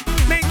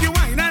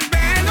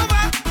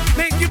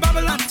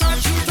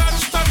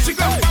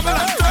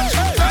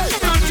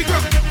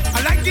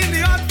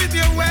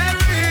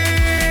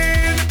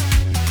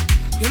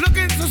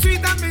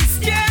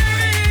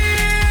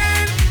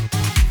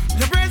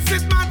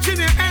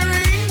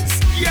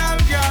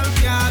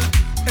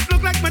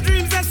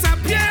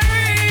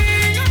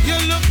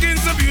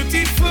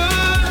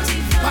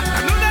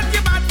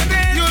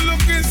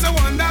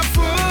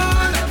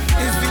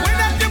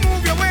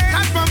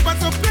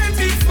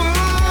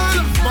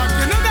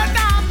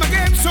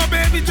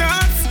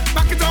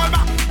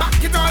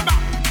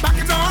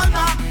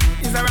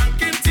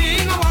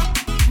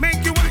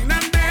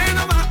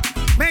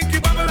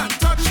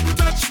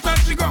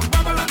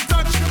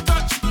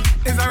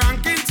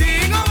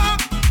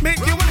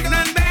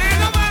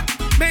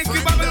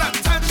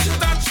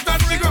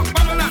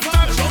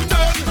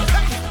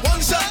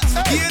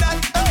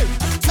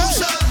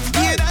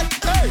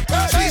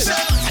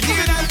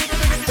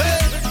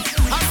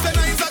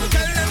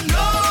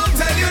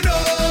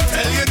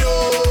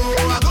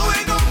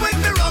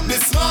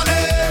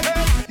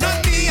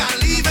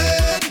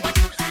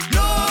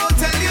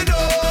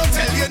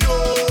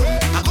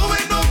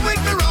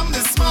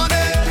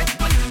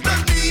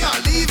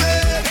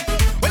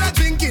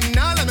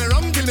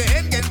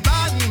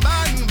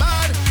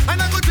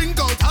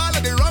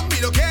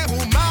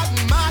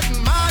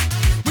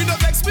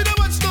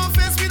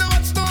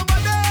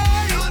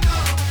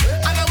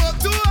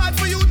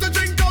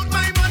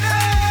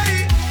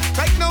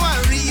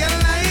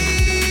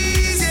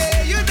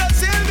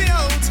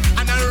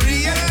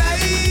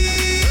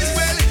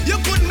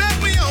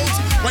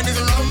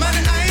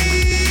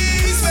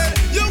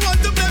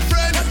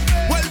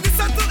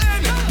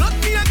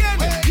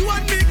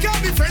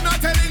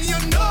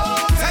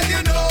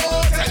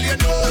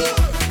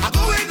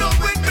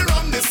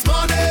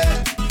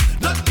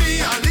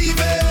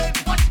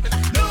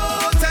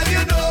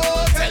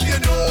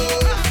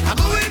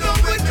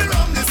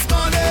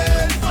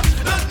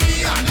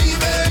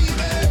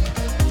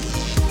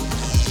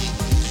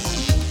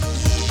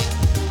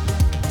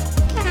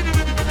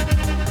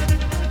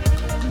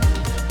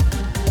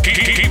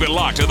 Keep it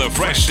locked to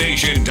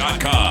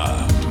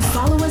thefreshstation.com.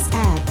 Follow us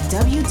at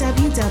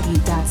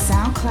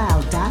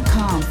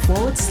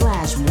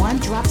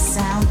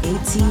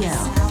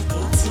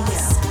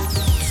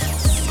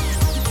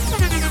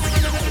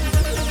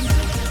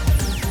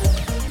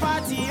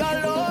Party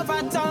all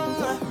over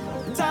town.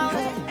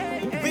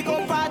 We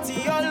go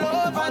party all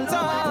over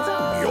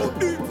town. Yo,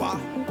 deeper.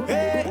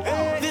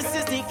 Hey, this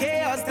is the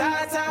chaos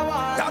that I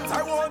want.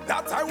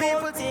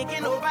 People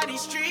taking over the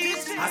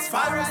streets. As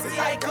far as the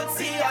eye could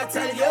see, I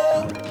tell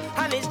you.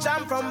 And it's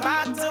jam from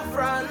back to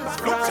front.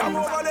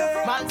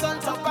 Man's on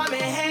top of my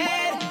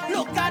head.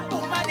 Look at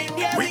woman in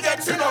there. We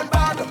getting on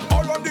bad.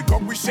 All on the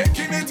ground, we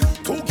shaking it.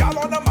 2 gal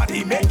on the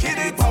money, making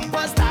it.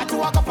 Bumpers start to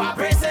walk up, I'm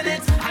bracing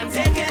it. I'm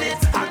taking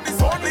it. And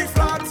it's only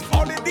flat.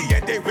 All in the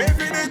end, they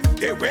waving it.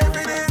 They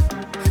waving it.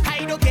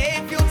 I don't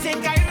care if you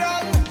think I'm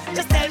wrong.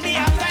 Just tell me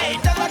after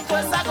it. But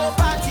first I go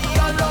party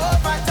all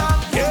over town.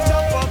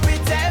 Jump up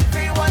with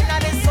everyone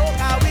and it's so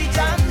how we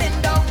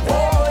jamming down.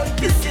 Whoa,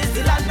 this is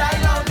the land I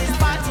love. This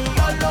party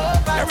all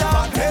over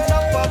town.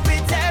 Jump up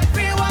with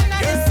everyone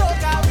and it's so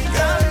how we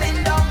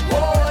jamming down.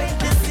 Whoa,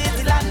 this is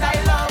the land I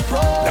love.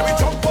 Whoa. Let me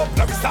jump up,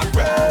 let me start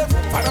wave.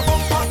 Find a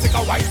bumper, take a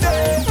white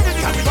day.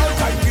 Carnival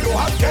time, we don't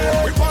have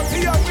care. We party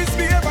and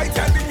misbehave, I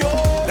telling you.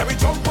 Let me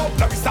jump up,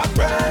 let me start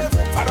wave.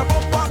 Find a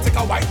bumper, take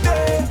a white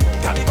day.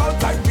 Carnival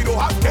time, we don't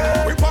have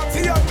care. We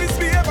party and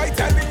misbehave, I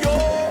telling you.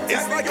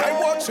 It's like I'm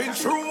watching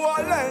through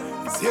a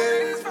lens,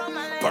 yeah.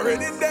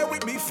 Parading there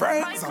with me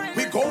friends.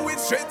 We going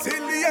straight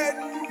till the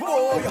end,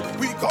 boy.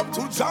 We come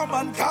to jam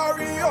and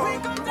carry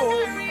on,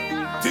 boy.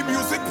 The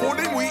music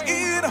pulling we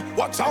in.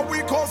 Watch how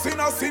we causing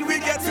a scene. We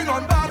getting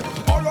on bad.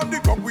 All on the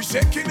ground, we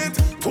shaking it.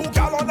 2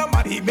 gal on the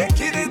man, he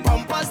making it.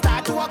 Bumpers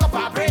start to walk up,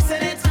 I'm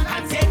bracing it.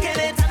 I'm taking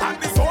it.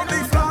 And it's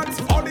only flat.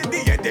 All in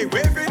the end, they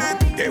waving it.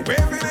 They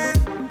waving it.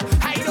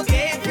 I don't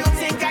care if you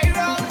think I'm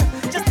wrong.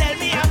 Just tell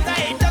me after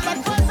it. But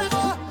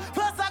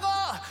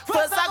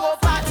first I go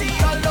party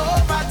all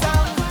over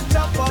town.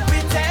 Jump up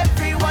with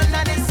everyone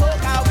and it's so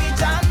how we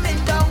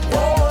jamming down.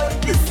 Whoa,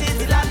 this is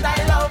the land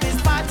I love.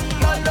 It's party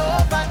all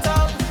over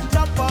town.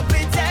 Jump up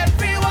with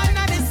everyone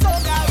and it's so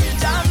how we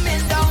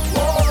jamming down.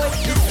 Whoa,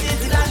 this is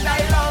the land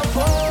I love.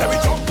 Whoa. Let me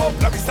jump up,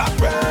 let me start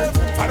wave.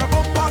 Find a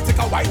bumper, take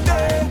a white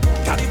day.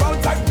 Carnival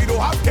time, we don't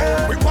have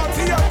care. We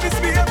party and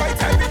misbehave, I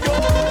telling you.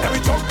 Let me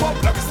jump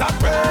up, let me start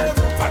wave.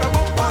 Find a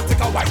bumper, take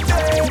a white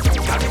day.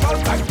 Carnival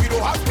time, we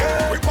don't have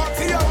care. We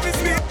party and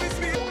misbehave.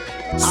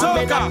 I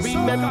may not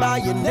remember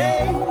your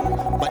name,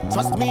 but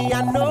trust me,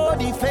 I know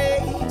the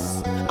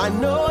face. I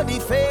know the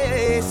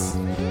face.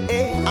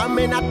 I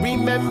may not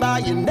remember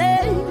your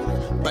name,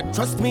 but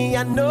trust me,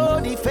 I know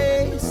the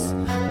face.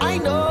 I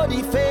know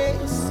the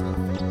face.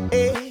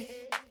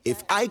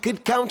 If I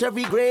could count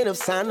every grain of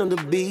sand on the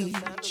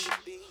beach,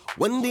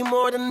 wouldn't be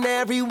more than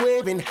every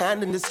waving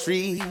hand in the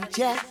street.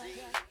 Yeah.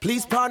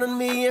 Please pardon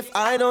me if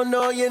I don't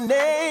know your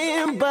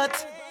name,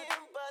 but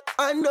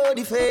I know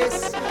the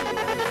face.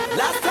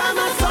 Last time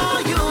I saw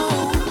you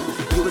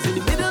was in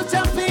the middle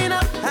jumping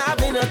up,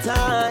 having a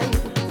time.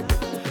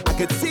 I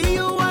could see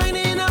you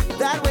winding up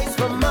that waist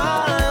from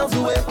miles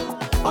away.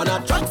 On a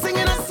truck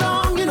singing a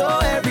song, you know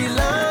every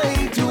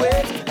line to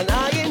it. And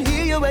I can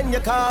hear you when you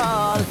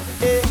call.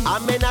 I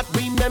may not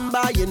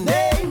remember your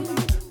name,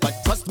 but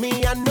trust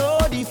me, I know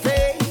the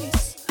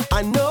face.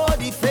 I know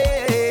the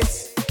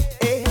face.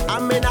 I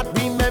may not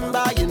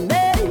remember your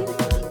name,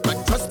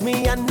 but trust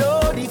me, I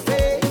know the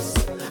face.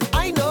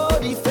 I know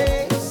the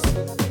face.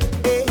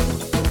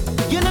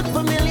 You look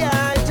familiar,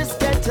 I just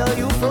can't tell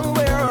you from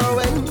where or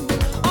when.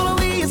 All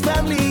we is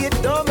family,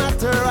 it don't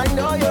matter. I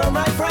know you're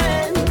my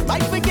friend.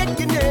 Might forget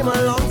your name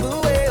along the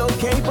way,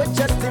 okay? But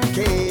just in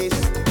case,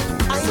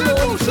 I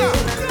know the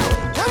face.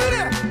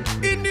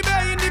 In the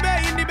bay, in the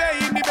bay, in the bay,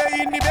 in the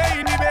bay, in the bay,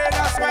 in the bay,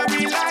 that's where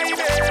we live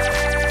it.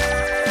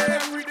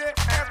 Every day,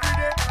 every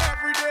day,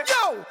 every day.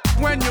 Yo!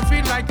 When you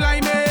feel like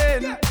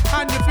climbing,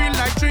 and you feel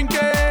like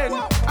drinking,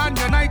 and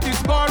your night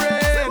is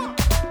boring,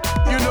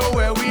 you know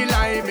where we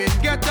liming.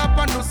 Get up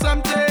and do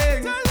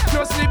something.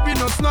 No sleeping,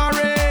 no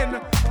snoring,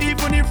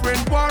 even if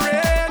rain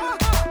pouring.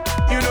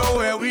 You know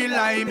where we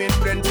liming.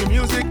 Plenty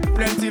music,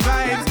 plenty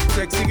vibes,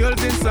 sexy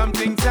girls in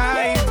something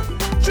tight.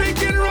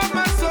 Drinking rum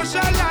and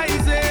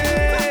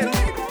socializing.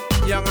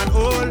 Young and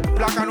old,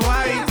 black and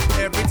white,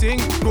 everything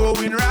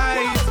going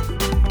right.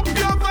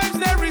 Your vibes,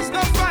 there is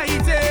no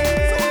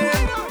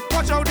fighting.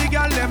 Watch how the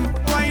girl them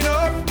wind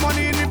up,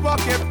 money in the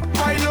pocket,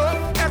 pile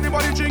up.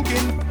 Everybody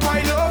drinking,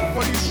 pile up.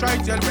 But it's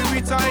strike till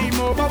we time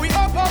over. We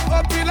up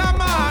till the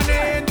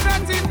morning.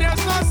 Nothing,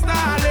 there's no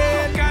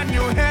stalling. Can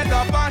you hear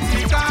the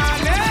party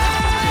calling?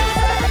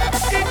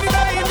 In the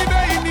bay, in the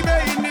bay, in the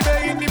bay, in the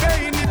bay, in the bay,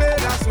 in the bay,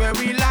 that's where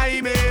we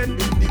liming.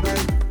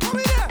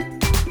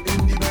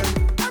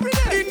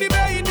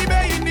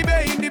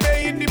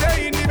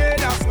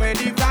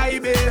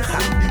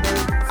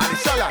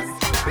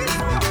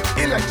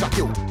 Electric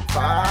you.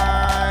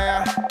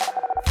 Fire.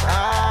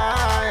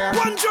 Fire.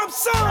 One drop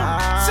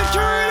sound.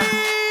 Security.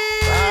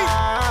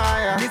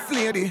 Fire. This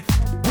lady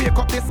wake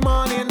up this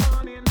morning,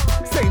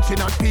 saying she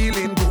not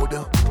feeling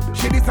good.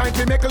 She decided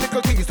to make a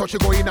little tea, so she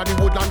go in at the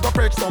woodland to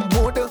fetch some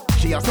wood.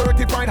 She a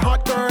certified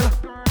hot girl,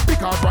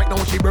 because right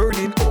now she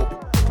burning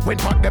up. When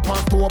hot the pan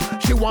stove,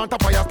 she want a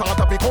fire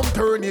starter, we come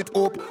turn it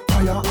up.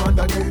 Fire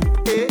under the,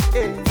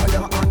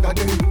 fire under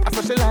the. That's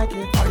what she like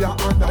it. Fire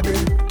under the,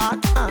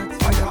 hot,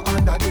 fire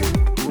under the.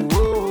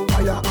 Whoa,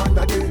 fire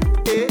under the,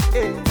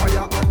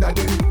 fire under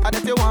the. And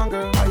if you want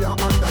girl, fire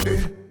under the,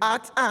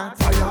 hot,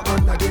 fire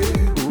under the.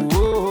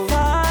 Whoa,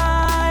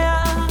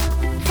 fire,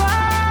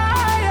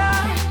 fire.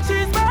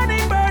 She's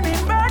burning,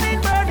 burning, burning,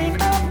 burning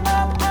up,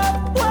 up, up.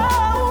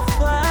 Whoa,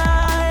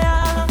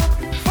 fire,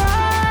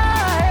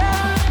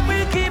 fire. We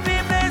keep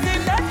it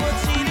blazing, that's what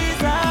she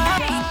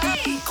desires.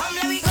 Come,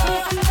 let me go.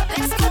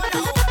 Let's go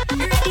now.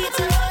 Ready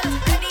to roll,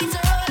 ready to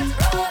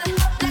roll.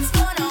 Let's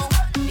go now.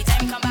 The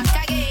time come back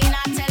again. I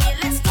tell you,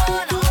 let's go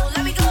now.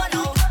 Let me go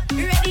now.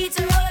 Ready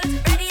to roll,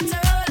 ready to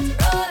roll.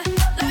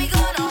 Let me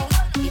go now.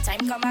 The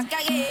time come back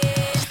again.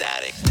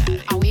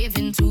 I wave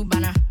into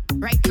banner.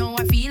 Right now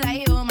I feel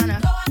like oh man.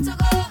 Don't want to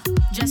go.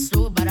 Just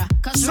slow butter.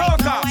 Cause right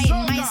now I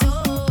in my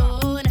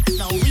zone.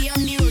 Now we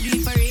on the road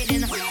we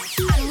parading.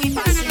 And we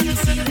passing the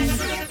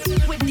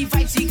ceiling. With the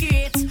vibe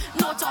secret.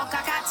 No talk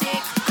I can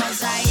take.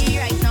 Cause I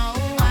right now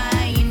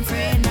I in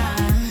friend.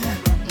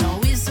 Now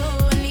it's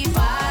only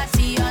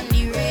party on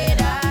the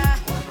radar.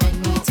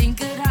 Anything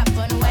could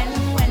happen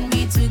when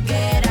we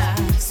together.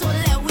 So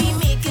let we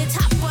make it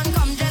happen.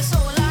 Come just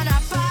hold on a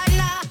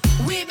partner.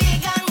 We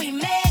big and we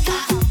mega.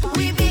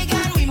 We big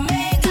and we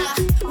mega.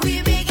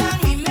 We big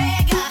and we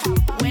mega.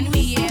 When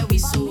we here we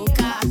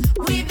soca.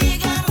 We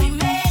big and we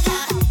mega.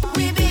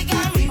 We big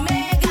and we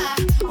mega.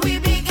 We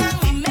big and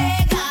we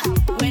mega.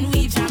 When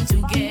we jam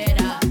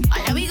together.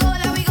 Let we go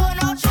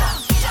now.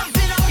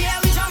 Jumping up here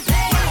we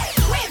jumping.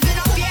 Waving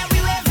up here we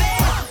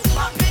waving.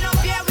 Bumping up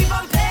here we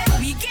bumping.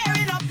 We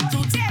gearing up to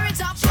tear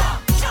it up.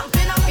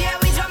 Jumping up here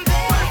we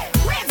jumping.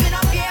 Waving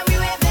up here we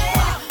waving.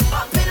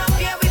 Bumping up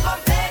here we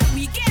bumping.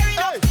 We gearing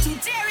up to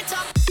tear it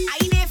up.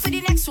 I there for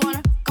the next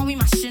one. Can we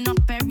mashing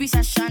up every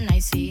session I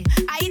see.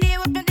 I there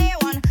with my day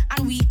one.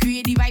 And we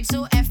create the vibe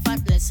so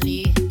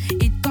effortlessly.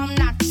 It come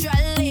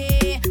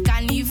naturally.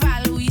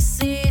 Carnival we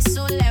say.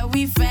 So let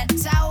we fet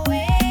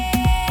away.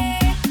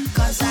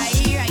 Cause I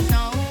right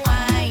now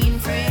I in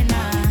friend.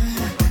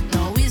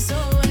 Now it's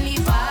only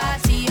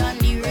party on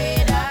the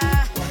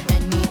radar.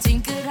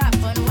 Anything could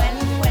happen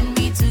when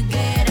we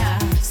together.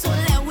 So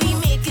let we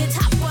make it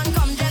happen.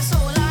 Come just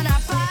hold on a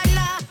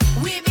partner.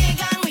 We big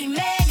and we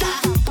mega.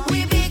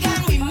 We big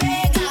and we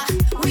mega.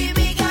 We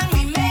big and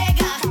we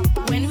mega.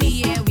 When we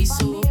here we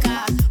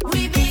soca.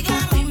 We big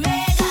and we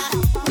mega.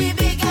 We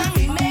big and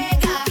we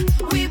mega.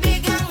 We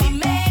big and we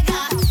mega.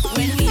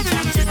 When we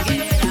jam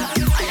together.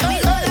 Let me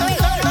go now.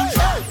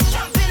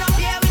 Jumping up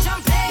here we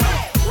jumping.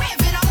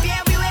 Waving up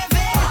here we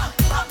waving.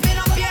 Bumping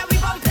up here we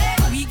bumping.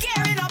 We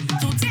gearing up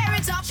to tear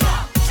it up.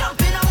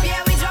 Jumping up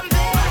here we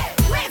jumping.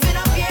 Waving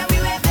up here we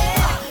waving.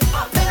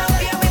 Bumping up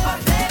here we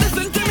bumping.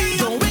 Listen to me,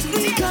 don't wake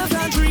me 'cause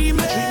I'm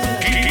dreaming.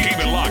 Keep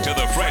it locked to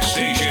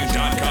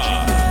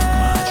thefreshstation.com.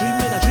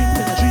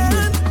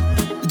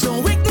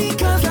 Don't wake me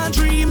 'cause I'm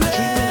dreaming.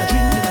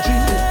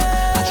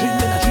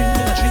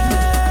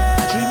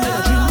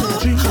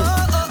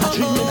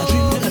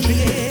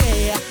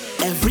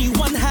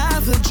 Everyone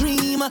has a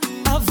dream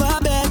of a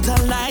better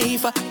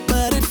life,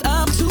 but it's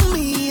up to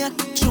me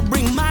to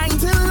bring mine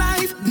to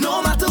life.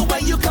 No matter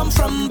where you come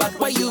from, but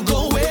where you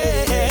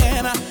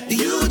going,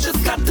 you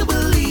just got to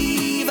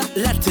believe.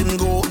 Letting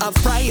go of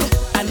pride,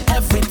 and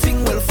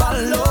everything will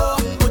follow.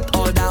 Put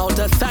all doubt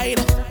aside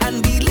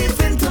and believe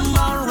in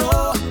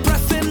tomorrow.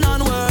 Pressing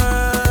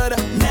onward,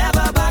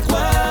 never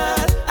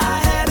backward. I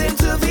head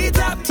into the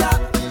top.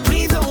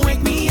 Please don't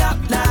wake me up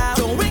now.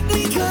 Don't wake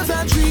me 'cause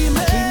I'm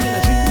dreaming.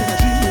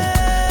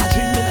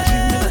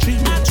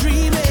 I'm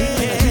dreaming.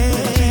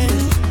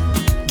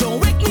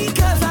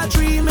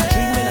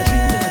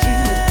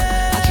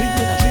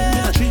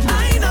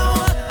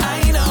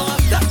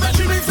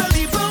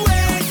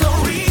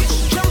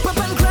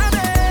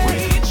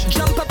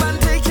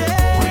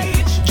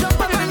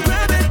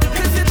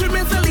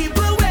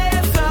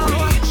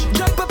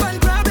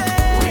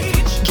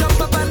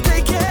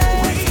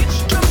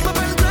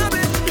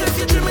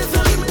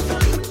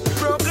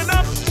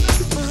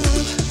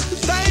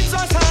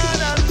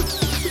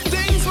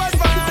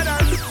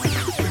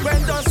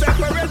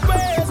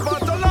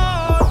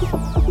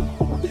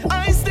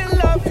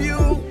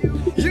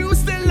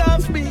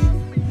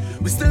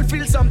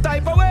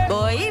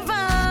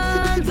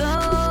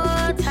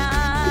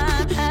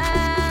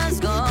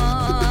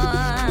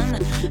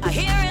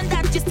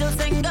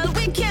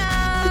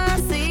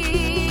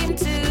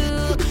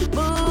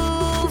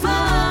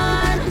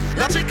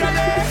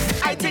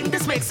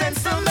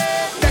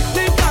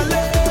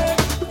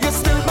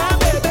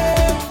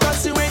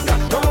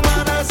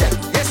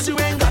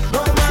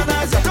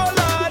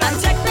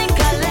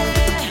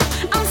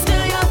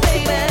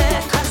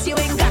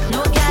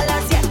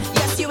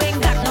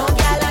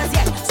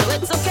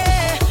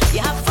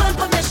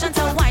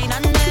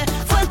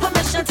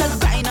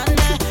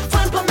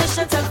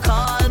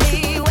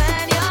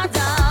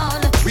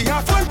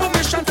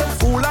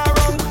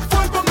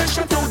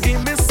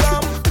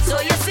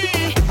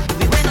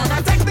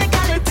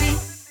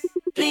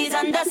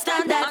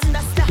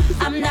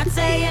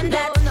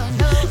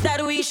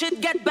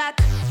 get back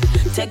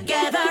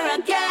together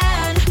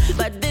again.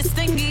 But this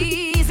thing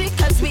easy,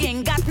 cause we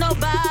ain't got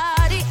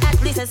nobody,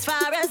 at least as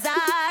far as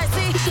I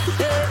see.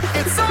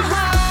 It's so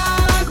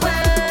hard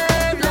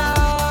when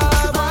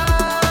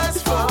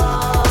lovers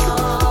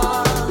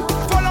fall.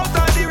 Fall out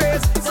of the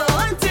race. So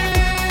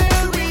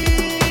until we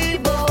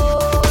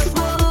both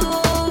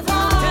move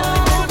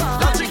on.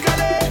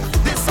 Logically,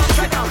 this song's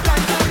like I'm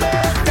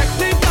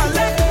technically,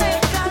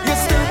 you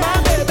still my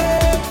baby,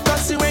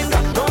 cause you ain't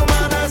got no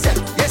manners yet.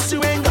 Yes, you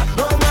ain't got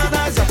no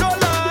manners yet. Oh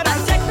Lord,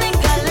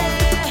 technically,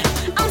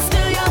 I'm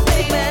still your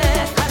baby,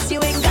 cause you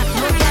ain't got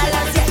no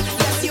galas yet.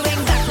 Yes, you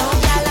ain't got no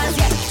galas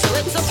yet. So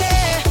it's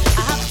okay,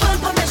 I have full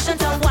permission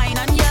to whine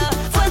on you,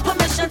 full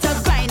permission to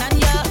grind on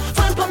you,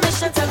 full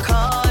permission to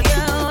call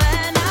you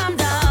when I'm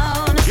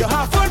down. you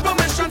have full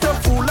permission to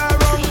fool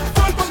around,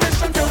 full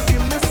permission to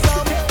give me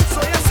some. So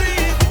you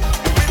see,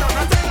 we don't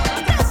have to.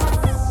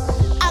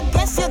 I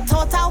guess you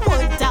thought I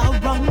would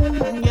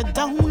outrun you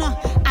down,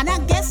 and I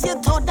guess you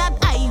thought that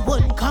I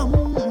would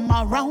come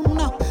around.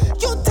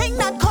 You think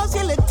that cause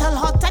you're little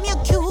hot and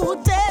you're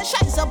cute-ish,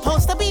 I'm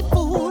supposed to be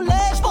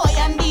foolish. Boy,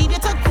 I need you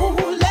to cool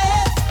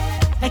it.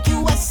 Like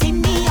you have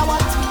seen me or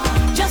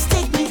what? Just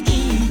take me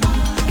in.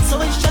 So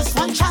it's just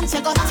one chance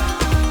you got.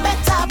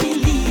 Better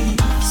believe.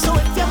 So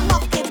if you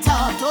muck it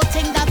up, don't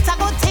think that I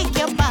go take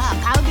you back.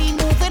 I'll be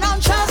moving on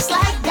just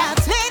like that.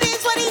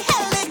 Ladies, what the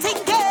hell they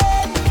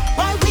thinking?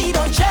 Why we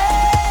don't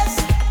chase?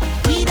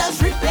 We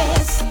just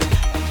replace.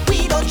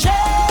 We don't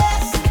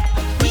chase.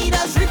 We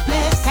just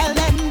replace. Tell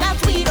them that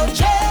we don't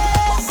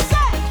chase.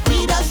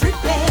 We just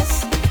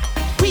replace.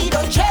 We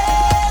don't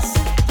chase.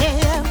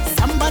 Yeah,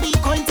 somebody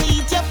going to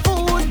eat your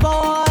food,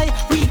 boy.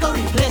 We go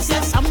replace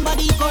you.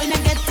 Somebody going to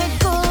get the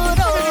good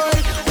oil.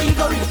 We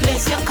go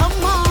replace you.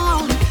 Come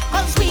on,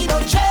 cause we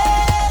don't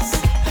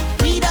chase.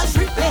 We just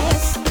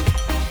replace.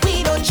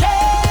 We don't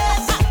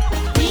chase.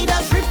 We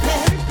just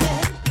replace.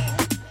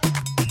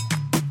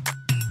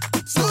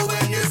 So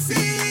when you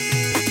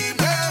see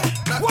me,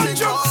 one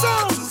jump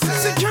sound,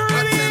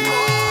 security.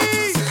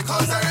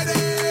 Cause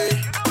already,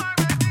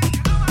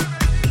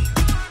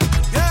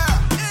 yeah,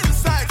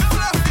 inside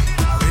fluffy.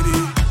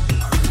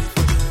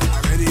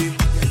 Already.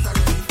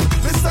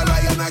 Mr.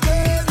 Lion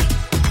again.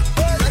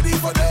 Ready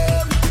for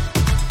them.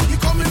 You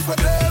coming for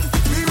them.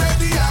 We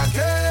ready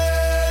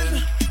again.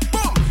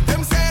 Boom.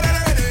 Them say that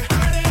already.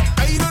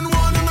 I don't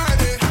want them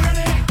already.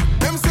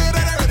 Them say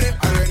that already.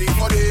 I'm ready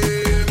for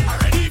them.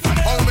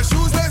 All my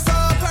shoes lace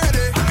up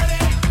already.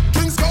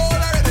 Drinks cold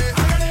already.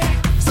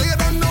 So you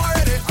don't know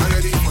already. I'm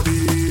ready for them.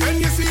 When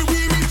you see we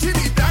reaching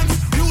the dance,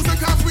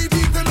 music as we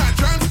deep in a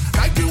trance.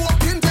 Like the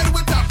walking dead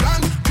with a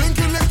plan.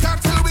 Drinking liquor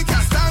till we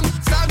can stand.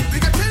 We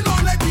getting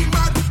on like we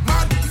mad.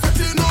 We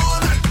getting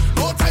on and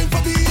no time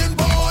for being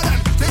bored.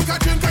 And take a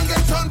drink and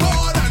get on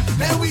board. And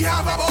then we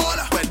have a ball.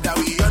 Whether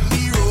we on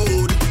the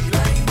road,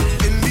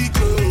 in the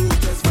club,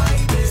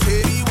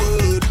 say the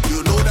word, you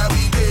know that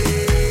we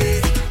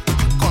there.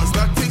 Cause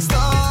nothing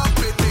stop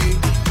with me,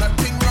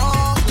 nothing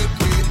wrong with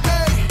me.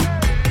 Hey,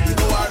 you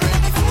know I'm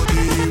ready for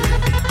them.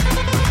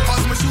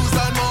 Cause my shoes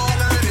are on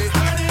already,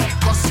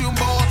 costume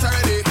bought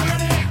already.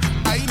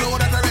 I know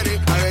that I'm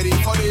ready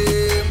for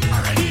them.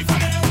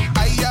 I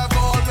have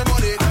all my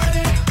money,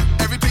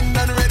 everything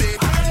done ready.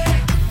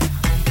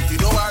 You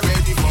know I'm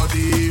ready for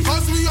them.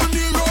 Cause we on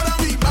the road and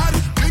we mad,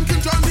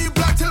 drinking Johnny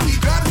Black till we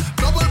glad.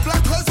 Double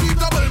black cause we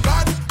double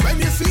bad. When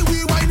you see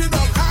we winding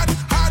up hard.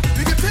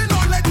 We getting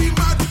on like we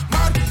mad.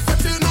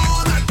 Setting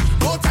on and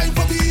no time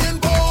for being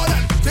bored.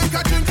 And take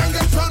a drink and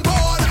get on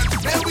board.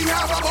 And then we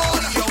have a ball.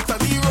 We out on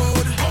the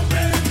road,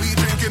 we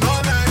drinking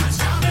all night.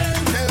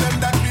 Tell them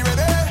that we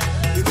ready,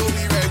 you know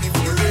we ready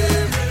for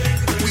them.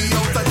 We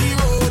out on the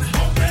road,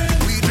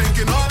 we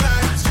drinking all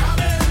night.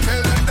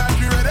 Tell them that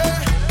we ready,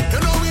 you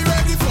know we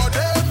ready for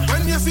them.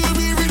 When you see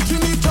we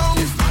reaching the town,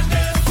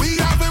 we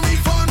having we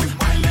fun.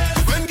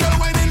 When girl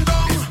winding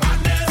down,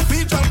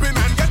 we jumping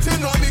and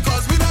getting on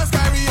because we just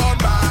carry on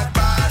bad.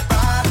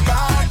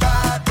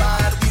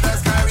 We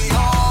just carry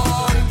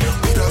on,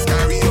 we just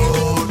carry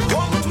on.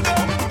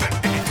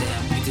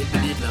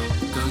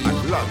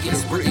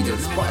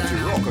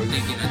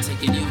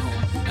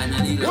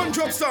 One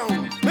drop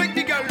sound, make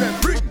the girl them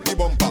bring the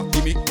bumper.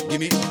 Gimme,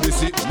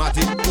 Missy,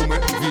 Matty, Kume,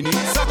 Vinny,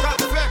 Saka,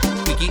 Fleck,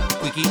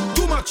 Quickie,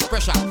 too much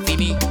pressure,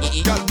 Vinny,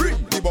 girl bring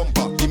the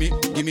bumper. Gimme,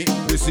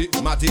 Missy,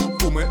 Matty,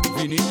 Kume,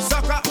 Vinny,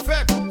 Saka,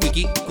 Fleck,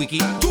 Quickie,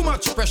 too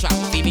much pressure,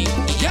 Vinny.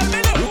 Yeah,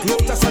 me know. Look,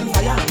 Lotus on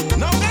fire.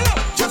 Now me know.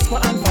 Jasper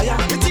on fire.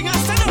 The thing I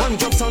stand up. One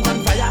drop sound on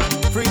fire.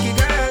 Freaky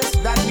girls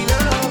that we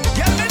love.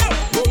 Yeah, me know.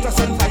 Lotus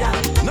on fire.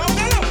 Now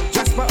me know.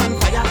 Jasper on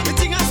fire. The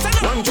thing I stand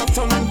up. One drop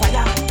sound on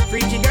fire.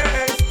 Freaky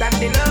girls that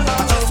we love.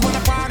 I just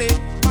wanna party.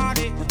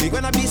 We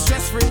gonna be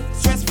stress free.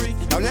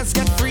 Now let's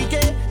get freaky.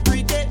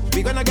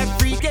 We gonna get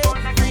freaky.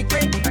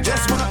 I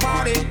just wanna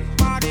party.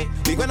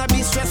 We gonna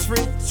be stress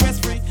free.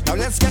 Now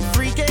let's get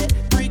freaky.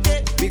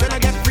 We gonna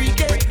get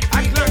freaky.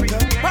 Atlanta,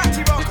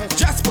 party rocker,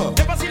 Jasper.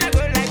 Never seen a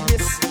girl like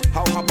this.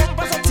 How her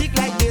bumpers are thick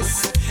like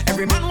this.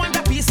 Every man want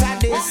a piece like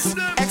this.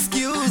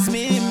 Excuse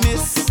me,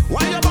 miss.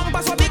 Why your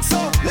bumpers so big so?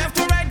 Left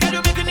to right, can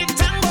you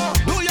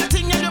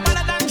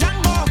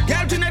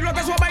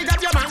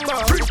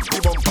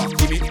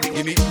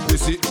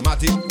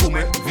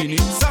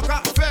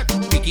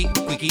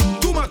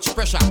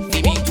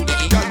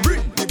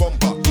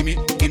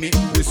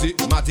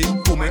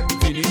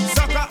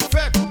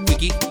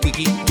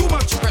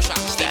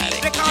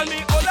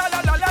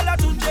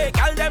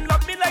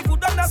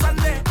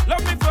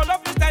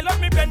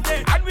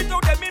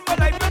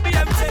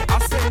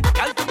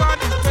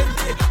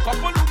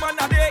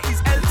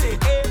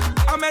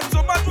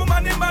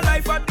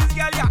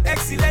girl, you're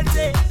excellent.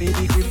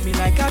 Baby, grip me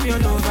like I'm your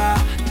lover.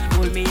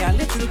 Hold me a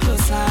little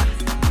closer.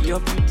 Your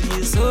beauty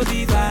is so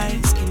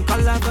divine. Skin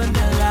color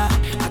vanilla.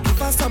 I give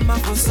her some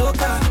for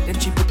soca. Then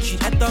she put she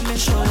head on my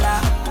shoulder.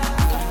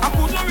 I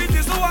put no with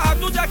this, so I have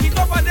to jack it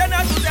up and then I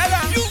have to tell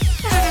her. You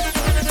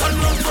turn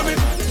round for me,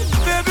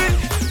 baby.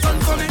 Turn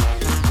for me,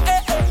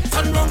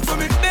 turn round for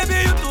me, baby.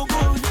 You too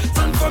good.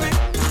 Turn for me,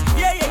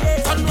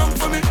 yeah. Turn round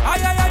for me, ay.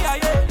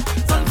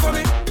 Turn for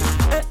me,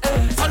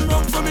 turn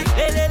round for me,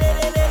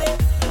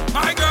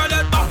 My girl,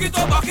 let's back it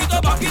up,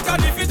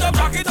 and if it up,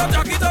 jack it up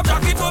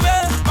for me.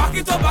 Back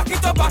it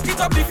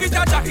up, if it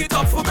jack it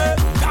up for me.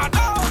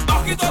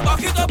 Back it up,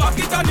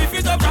 and if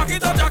it up, jack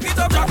it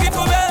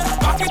for me.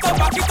 Back it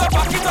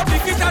up,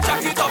 if it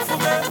jack it up for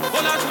me.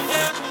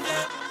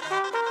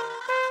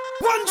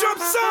 One drop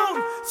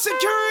sound,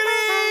 security.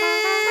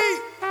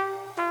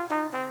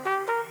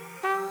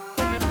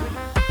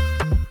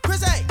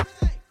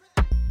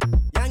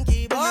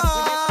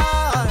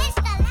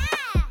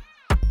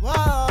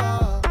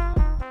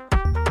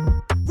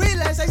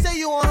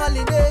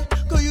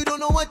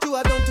 What you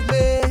have done to me.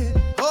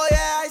 Oh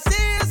yeah, I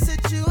see your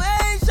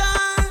situation.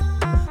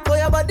 For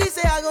your body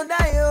say I gon'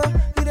 die, yo.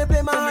 You dey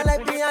play my heart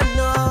like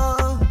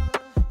piano.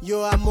 You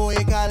are muy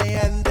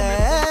caliente.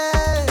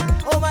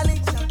 Oh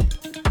Malicia,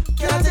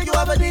 can I take you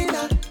out for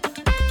dinner?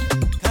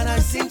 Can I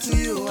sing to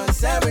you and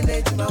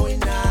serenade to my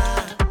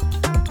winner?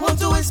 Want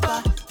to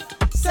whisper,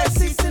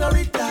 sexy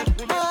senorita.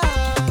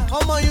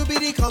 Oh my, you be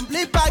the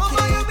complete package.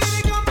 I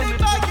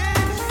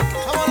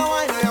wanna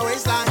wine on your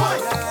waistline.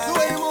 The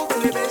way you move to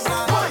the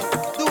baseline.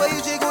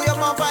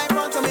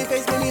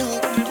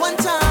 One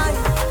time,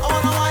 I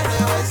wanna wine on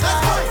your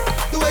waistline.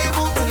 The way you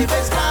move to the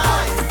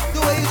baseline.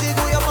 The way you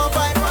jiggle your bump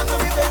right front of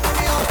me,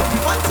 facing me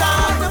up. One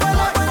time,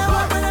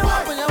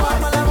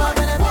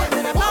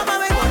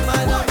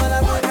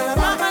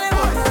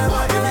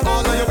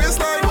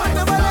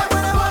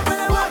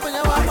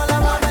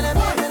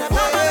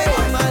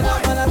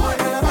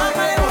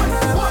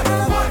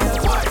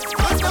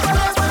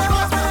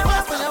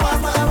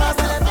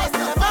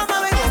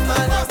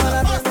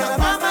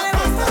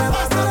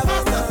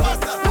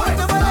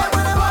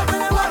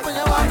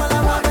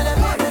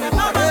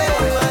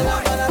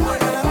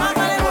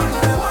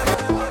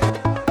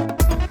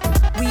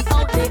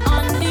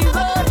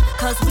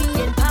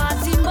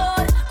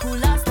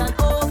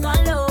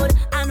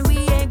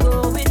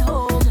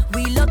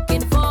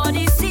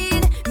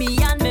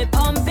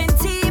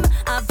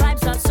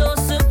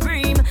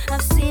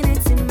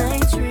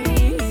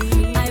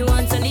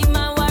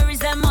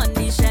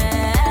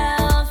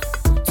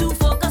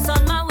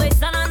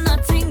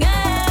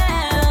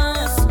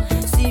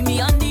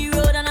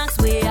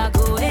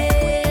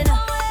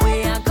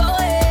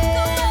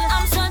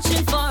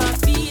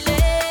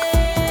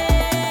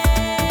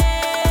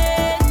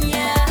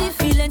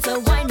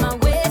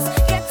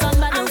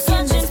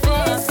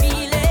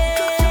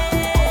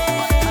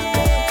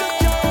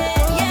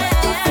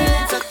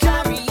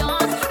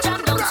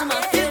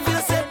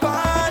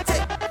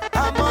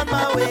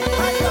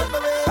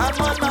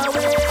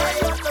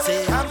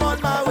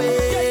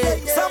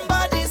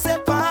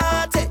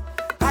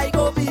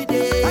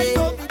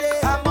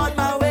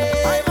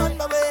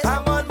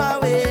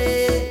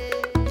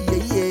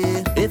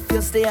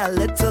 a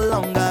little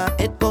longer,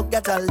 it will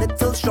get a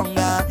little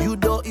stronger. You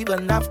don't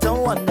even have to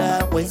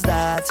wonder, where's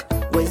that?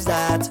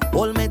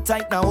 Hold me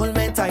tight now, hold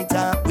me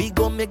tighter. We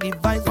gon' make the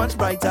vibes much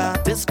brighter.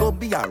 This gon'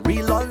 be a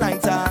real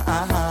all-nighter.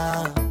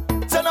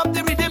 Turn up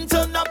the rhythm,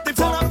 turn up the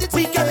funk.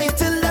 We can eat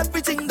till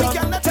everything done. We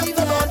cannot tell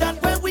the Lord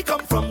that where we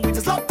come from. We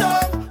just lock down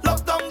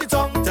the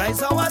tongue.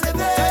 That's how I live it.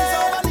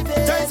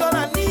 That's all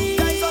I need.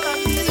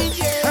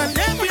 Yeah. And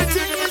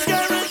everything is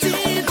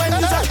guaranteed. When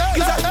it's a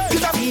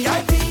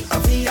VIP.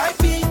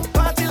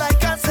 Party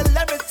like a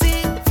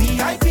celebrity.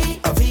 VIP.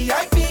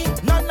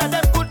 None of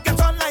them could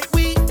get on like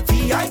we.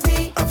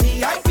 VIP.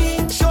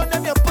 Show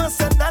them your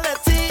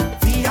personality.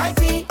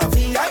 VIP.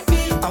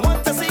 I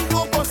want to see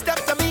who gon' step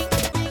to me.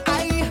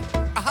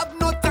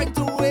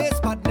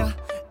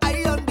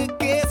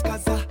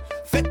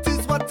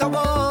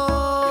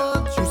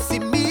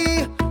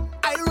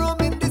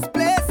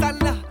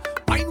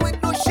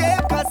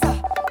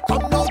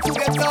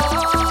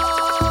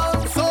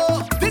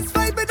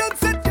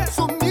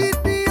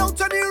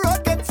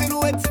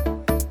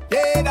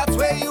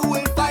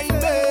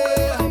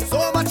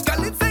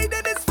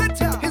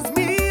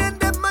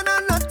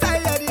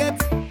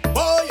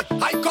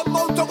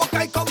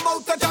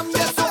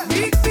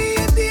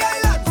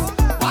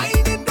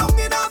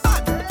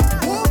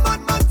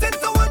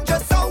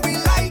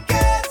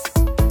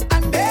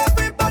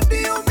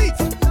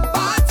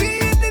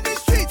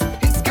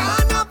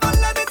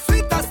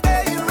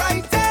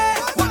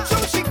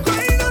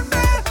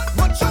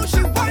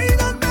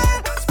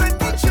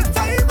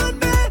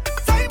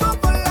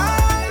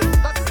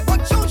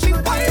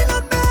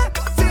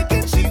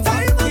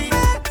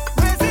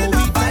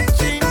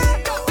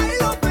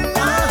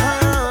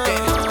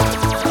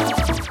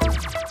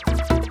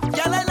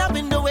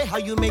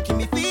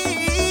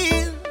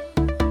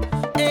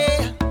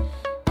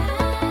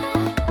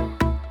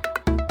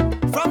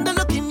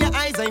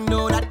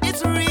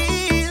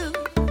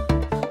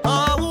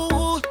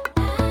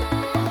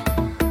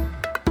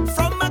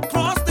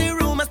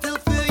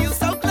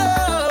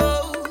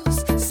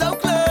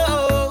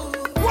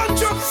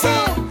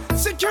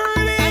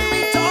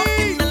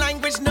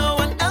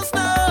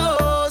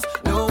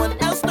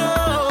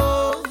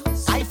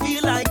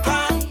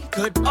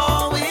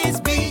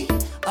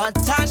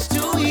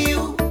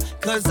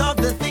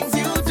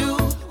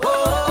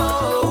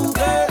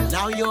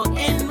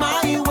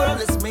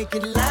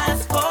 make it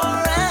last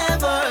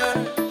forever.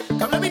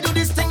 Come, let me do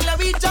this thing, let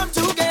me jump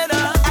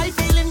together. I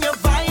feel in your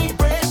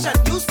vibration.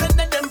 You send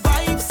them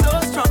vibes so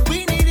strong.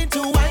 We need it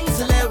to wine,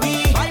 so let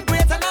we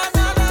vibrate on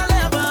another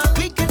level.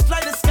 We can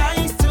fly the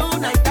skies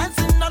tonight,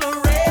 dancing on a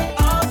ray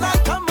of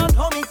light. Come on,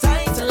 hold me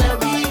tight, so let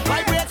we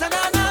vibrate on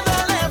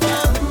another level.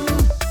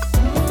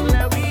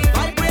 Let we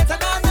vibrate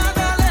on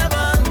another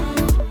level.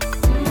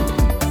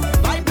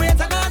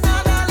 Vibrate on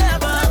another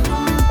level.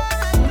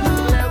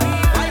 Let we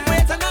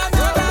vibrate on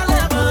another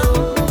level.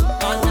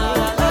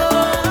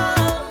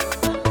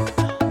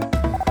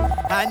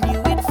 I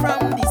knew it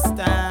from the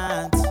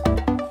start.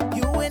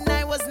 You and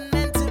I wasn't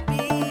meant to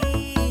be.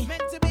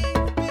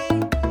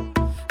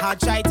 I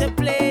tried to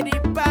play the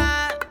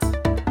part.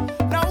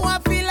 Now I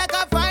feel like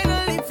I'm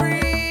finally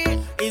free.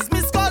 Is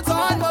missed calls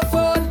on my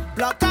phone.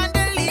 Block and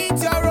delete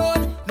your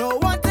own. No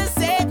one to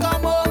say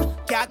come home.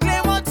 Can't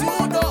claim what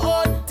you don't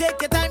own.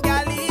 Take your time,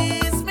 girl,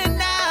 leave me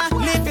now.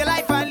 Live your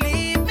life and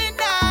leave me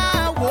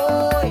now.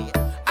 Boy,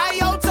 I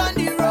out on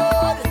the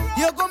road.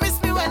 You gon' miss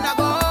me when I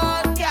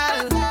gone,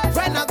 girl.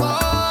 When I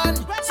gone,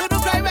 so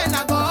don't cry when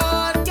I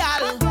gone,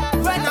 girl.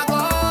 When I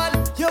gone,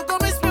 you gon'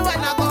 miss me when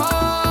I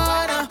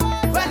gone.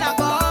 When I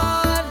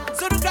gone,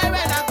 so don't cry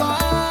when I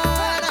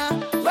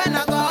gone. When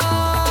I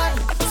gone,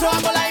 so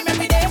I go lime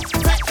every day.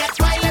 Get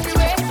wild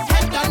everywhere.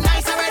 Head done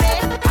nice already.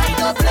 I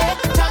don't play.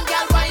 Jump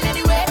girl wine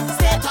anyway.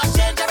 Status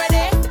change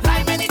already.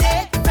 Lime any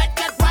day.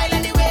 Get wild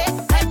anyway.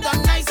 Head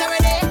done nice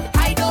already.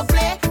 I don't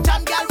play.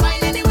 Jump girl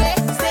wine anyway.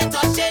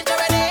 Status change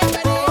already.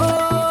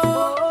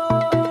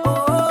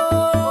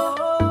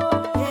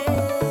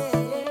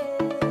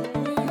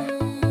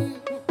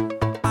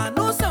 I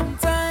know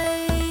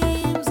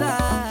sometimes I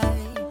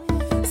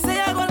say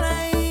I go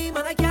lime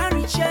and I can't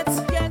reach yet.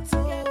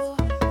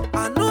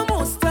 I know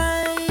most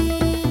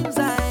times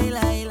I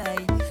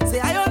lie. Say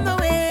I on the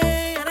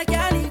way and I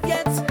can't leave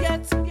yet.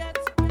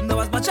 Now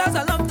as much as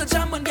I love the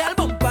jam and girl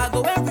bumper,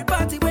 go every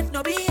party with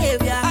no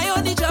behavior. I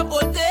only job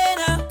all day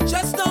now.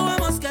 Just know I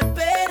must get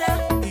paid.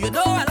 You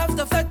know I love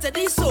the fact that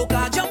this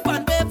soca jump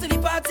and babe till the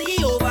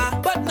party over.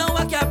 But now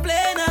I can't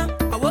play now.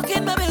 I'm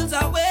working my bills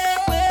away.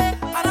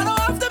 And I don't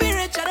have to be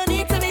rich, I don't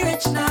need to be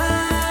rich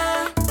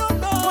now.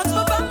 What's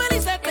my family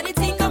said,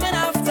 anything coming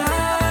after?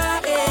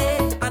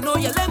 I know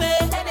you let me.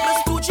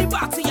 Let's do cheap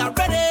party, I'm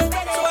ready.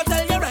 So I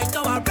tell you right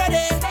now, I'm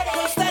ready.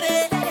 Go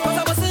steady, but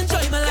I must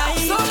enjoy my life.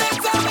 So let's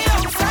tell me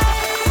outside.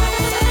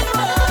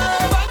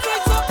 Vibe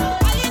right up,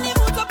 I ain't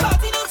even to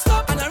party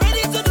non-stop. And I'm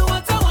ready to do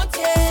what I want,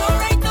 yeah. So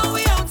right now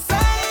we outside.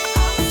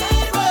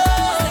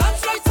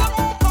 Dance right up,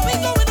 but we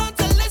going on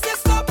till let's get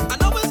stop. I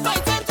know it's my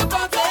time to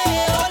party.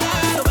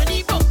 So many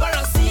bumper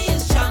I see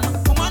is jam.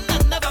 Woman I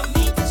never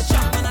meet is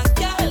jam. And I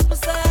can't help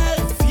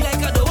myself, feel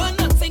like I don't want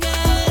nothing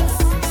else.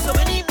 So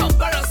many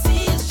bumper I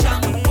see is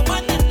jam.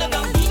 Woman I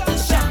never meet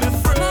is jam. And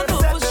I know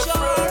for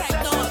sure right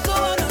now I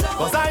don't know.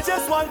 Cause I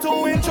just want to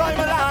enjoy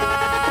my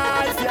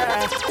life,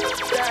 yeah.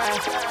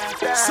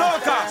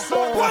 Soca,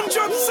 one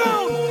drop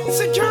sound,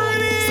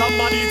 security.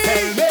 Somebody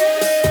tell me,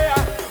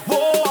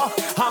 whoa,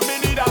 I'm in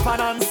need of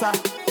an answer.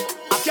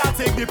 I can't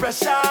take the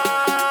pressure.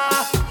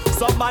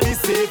 Somebody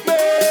save me,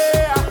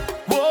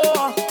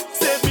 whoa,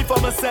 save me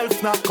from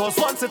myself now. Cause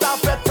once it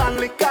have pet and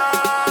liquor,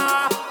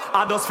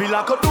 I just feel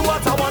I could do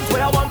what I want,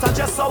 where I want, and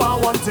just how I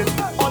want it.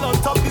 All on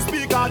top the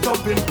speaker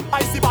jumping,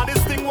 I see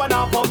baddest thing when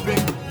I'm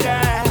pumping,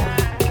 yeah.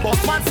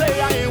 Boss man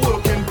say I ain't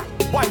working,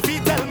 wifey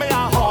tell me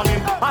I'm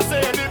horny. I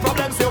say any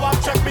problem, say what,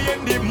 check me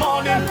in the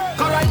morning.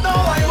 Cause right now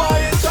I want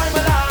to enjoy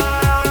my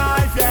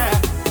life, yeah.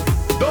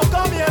 Don't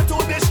come here to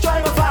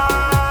destroy my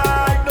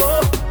vibe,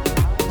 no.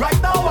 Right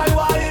now I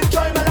want to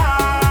enjoy my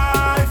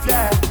life,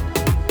 yeah.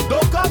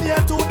 Don't come here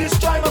to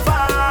destroy my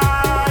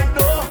vibe,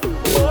 no.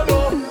 Oh no,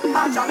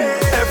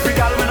 every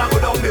girl when I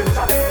go down there,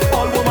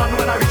 all woman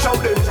when I reach out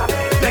there.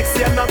 Next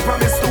year not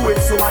promise to it,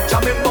 so I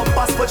jam in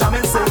bumpers for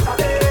jamming say.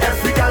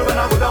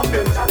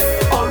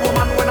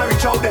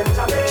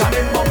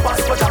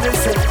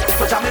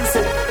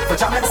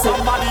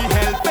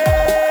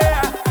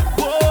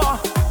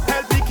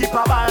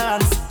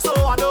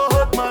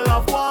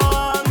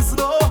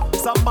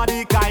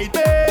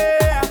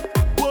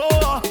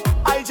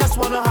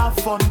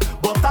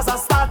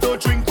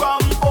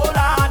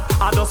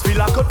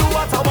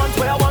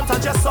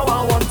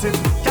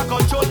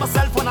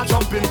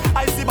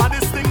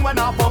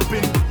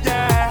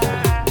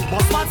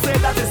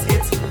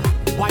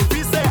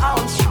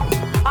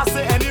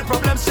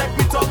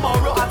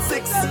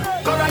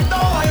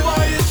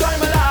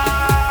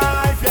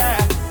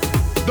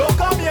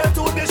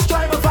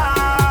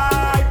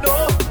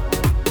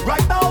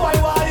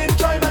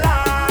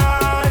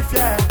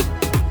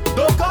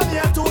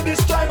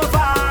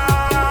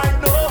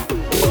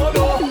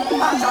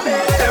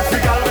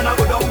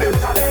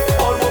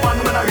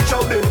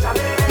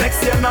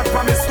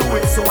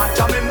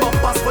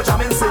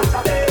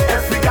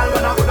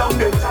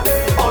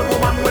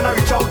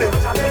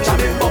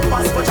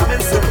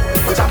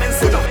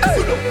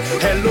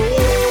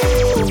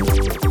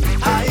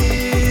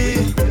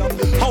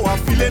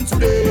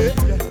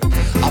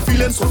 I'm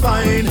feeling so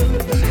fine.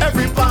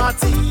 Every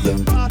party,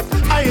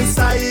 I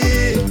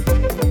inside.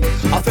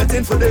 I'm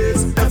fetting for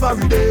days,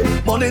 every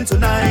day, morning to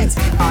night.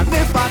 And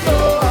if I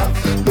don't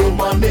have no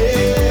money,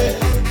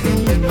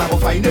 I go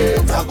find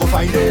it, I go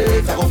find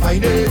it, I go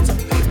find it.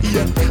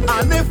 Yeah.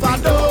 And if I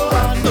don't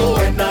have no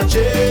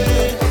energy,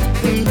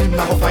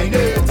 I go find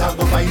it, I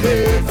go find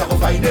it, I go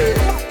find it.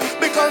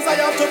 Because I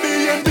have to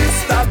be in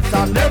this, that,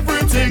 and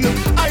everything.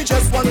 I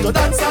just want to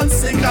dance and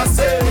sing. I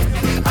say,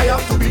 I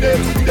have to be there,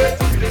 to be there.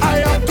 I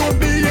have to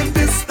be in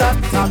this, that,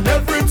 and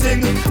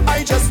everything.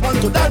 I just want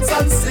to dance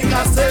and sing.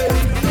 I say,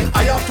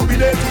 I have to be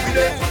there, to be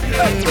there.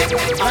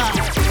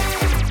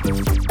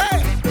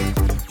 Hey,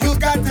 you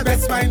got the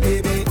best mind,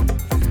 baby,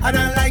 and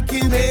I'm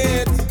liking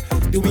it.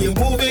 The way you're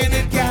moving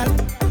it, girl,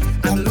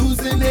 I'm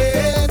losing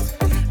it.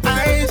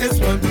 I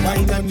just want to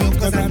wind on you,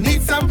 cause I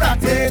need some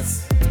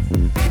practice.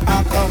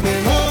 I'm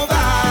coming over,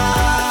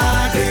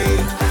 yeah.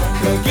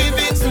 Girl, give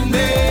it to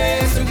me,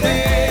 to me,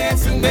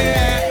 to me.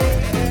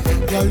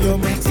 Girl, you're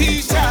my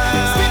teacher.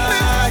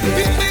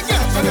 Speak me,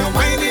 girl, and I'm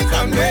whining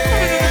on me,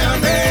 on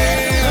me,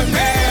 on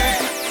me.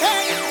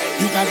 Hey,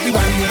 you got the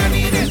one where I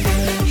need it.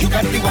 You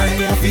got the one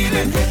where I'm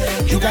feeling.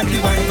 You got the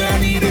one where I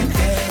need it.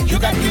 You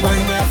got the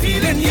one where I'm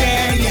feeling.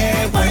 Yeah,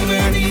 yeah, one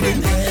where I need it.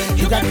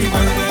 You got the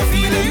one where I'm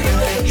feeling.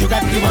 You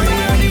got the one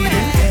where I need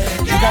it.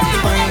 You got the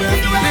one where I'm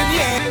feeling.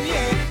 Yeah,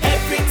 yeah.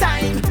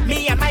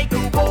 Me and my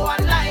crew go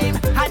online,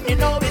 and you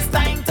know it's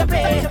time to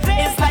pay.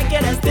 It's like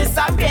it has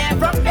disappeared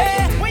from me.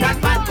 That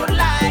man could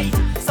lie.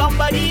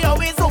 Somebody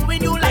always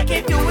hoping you like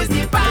if you was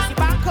the bank.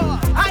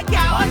 I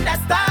can't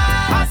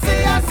understand. I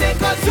say,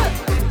 cause you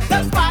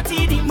just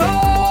party the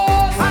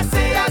most. I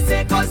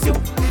say, cause you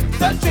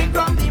just drink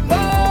from the most.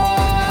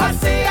 I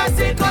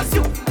say, cause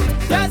you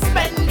just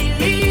spend the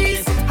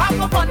least. Have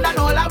a fun and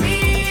all of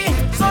we.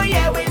 So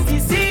yeah, where's the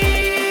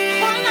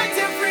scene? One night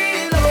you're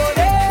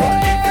freeloaded.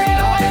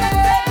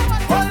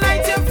 One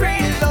night you're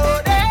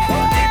freeloaded.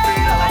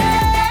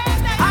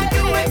 And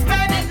you ain't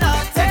spending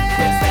nothing.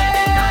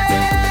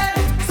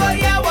 So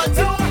yeah, what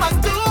you must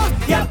do,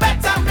 you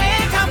better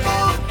make a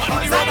move.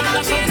 I'm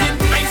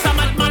a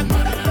madman.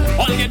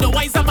 All you know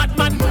is a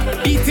madman.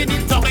 Eating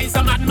in tongue is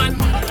a madman.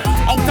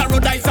 Out the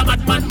road is a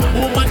madman.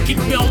 Woman kick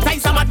me out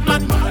is a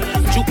madman.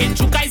 Chukin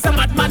chuka is a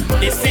madman.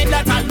 They say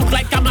that I look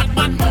like a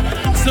madman.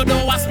 So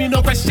don't ask me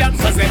no questions,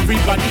 cause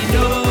everybody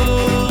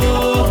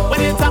know. When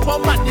they talk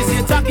about madness,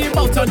 you're talking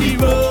about on the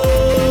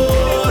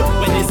road.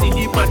 When they see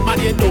the madman,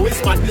 you know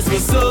it's madness for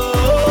so.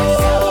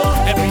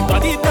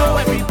 Everybody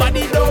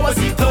know what's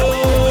he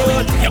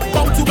told. You're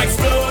bound to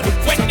explode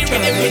when they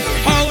win.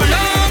 How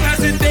long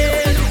has it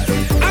been?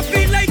 I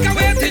feel like I'm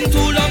waiting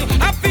too long.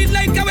 I feel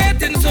like I'm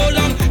waiting so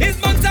long. It's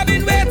months I've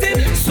been waiting.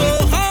 So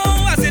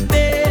how has it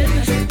been?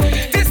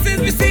 This is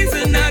the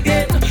season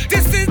again.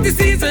 This is the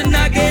season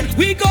again.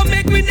 We gon'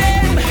 make me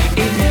name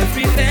in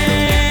every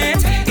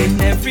event,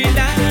 in every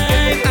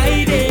life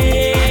I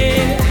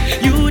did.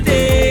 You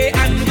did,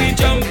 and we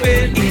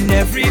jumping in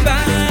every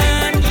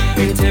band,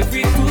 with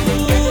every crew.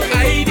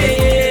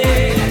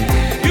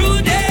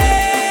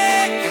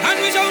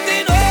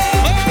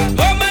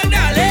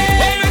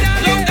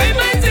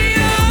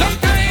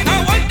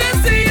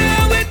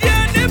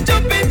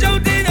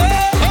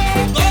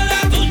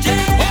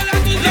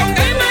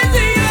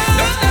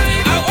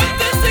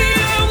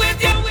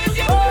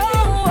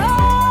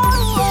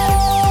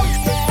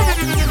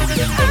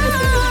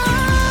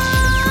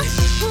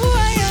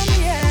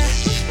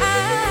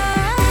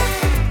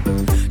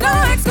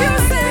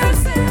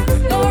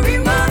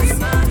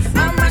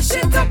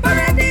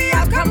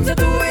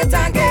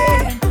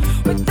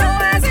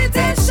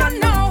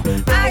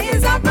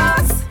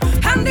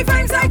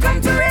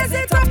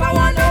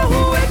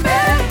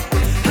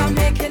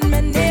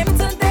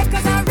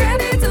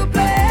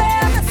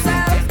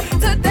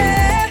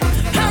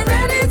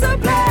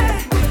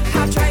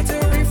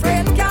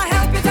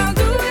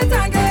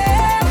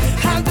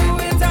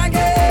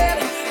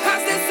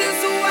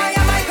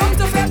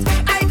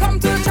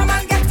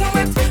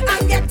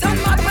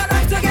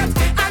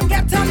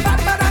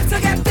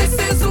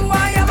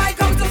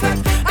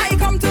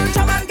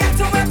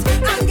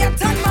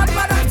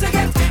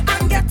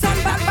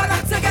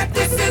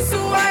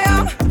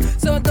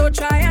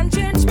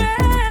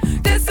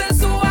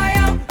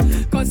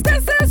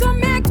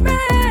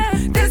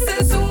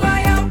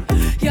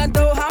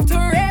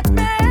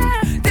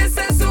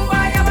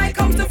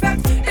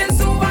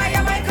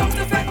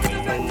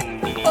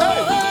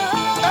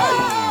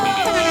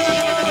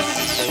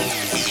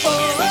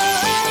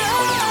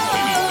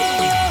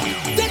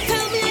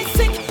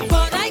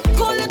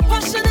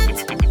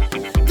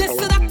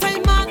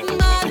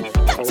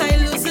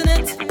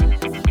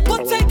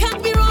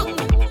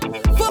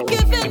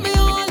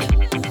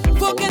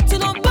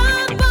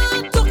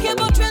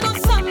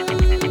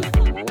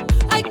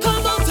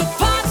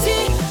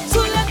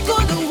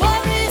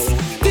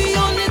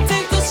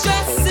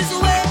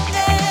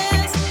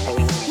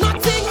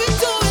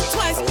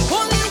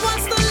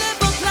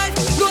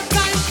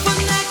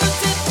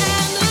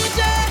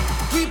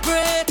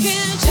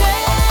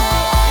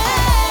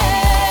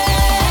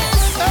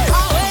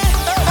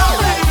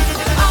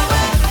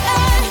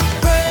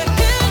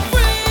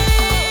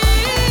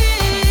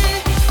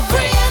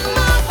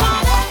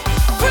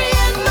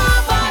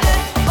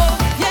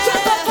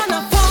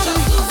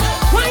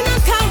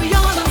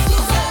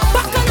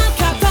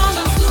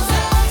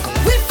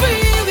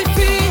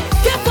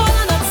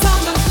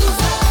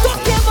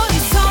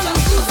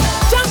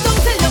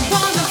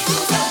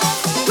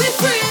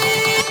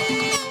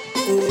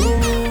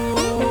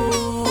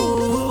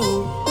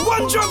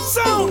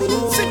 sound,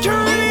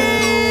 security.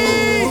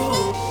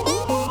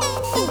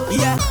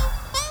 Yeah.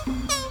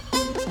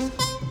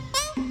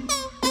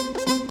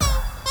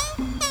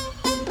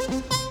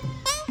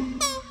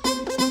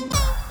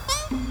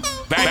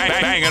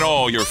 Banging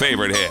all your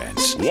favorite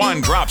hits.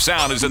 One Drop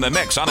Sound is in the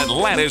mix on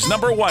Atlanta's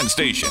 #1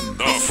 station,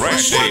 The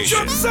Fresh Station.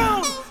 One Drop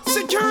Sound,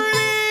 security.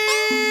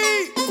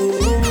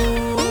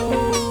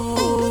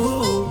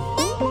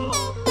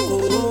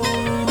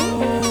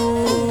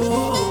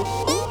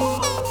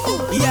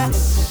 Yeah,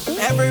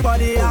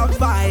 everybody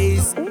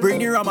advice. Bring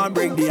the rum and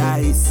bring the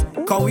ice.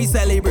 Cause we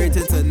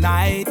celebrating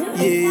tonight,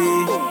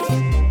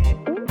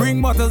 yeah.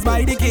 Bring bottles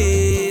by the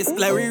case.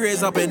 Let we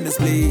raise up in this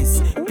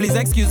place. Please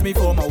excuse me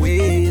for my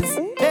ways.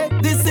 Hey,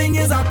 this thing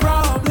is a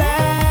problem.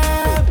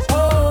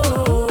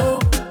 Oh,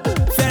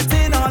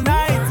 fetting all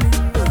night.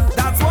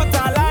 That's what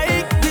I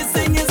like. This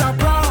thing is a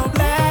problem.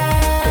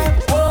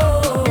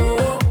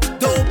 Oh,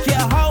 don't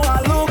care how I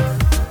look.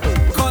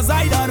 Cause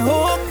I done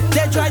hook.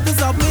 They tried to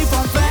stop me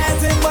from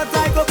fetting, but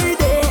I could be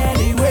there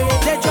anyway.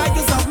 They tried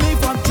to stop me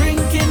from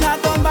drinking. I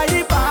done by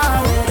the bar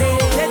already.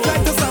 They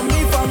tried to stop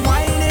me from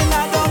whining.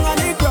 I done on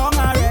the ground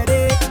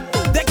already.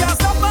 They can't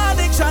stop my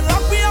addiction.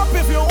 Lock me up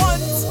if you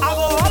want. I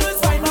will always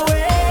find a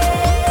way.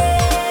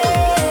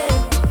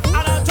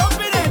 And I'll jump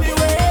it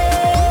anyway.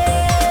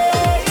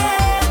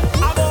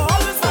 Yeah. I will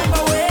always find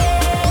a way.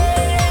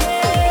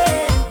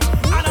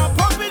 And I'll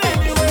pump it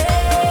anyway.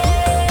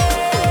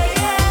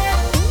 Yeah.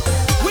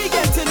 We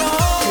get to know.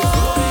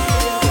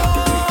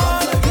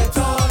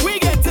 We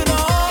get to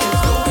know.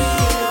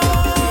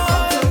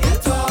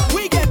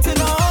 We get to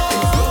know.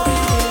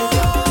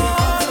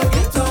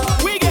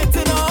 We get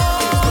to know.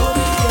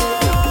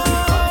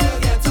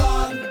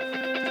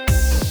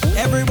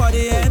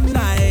 Everybody and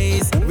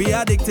nice. We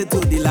addicted to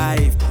the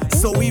life.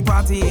 So we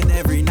partying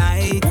every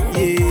night.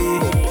 Yeah.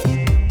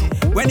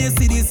 When you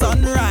see the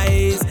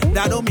sunrise,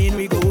 that don't mean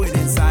we going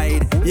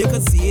inside. You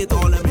can see it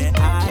all in my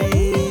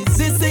eyes.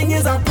 This thing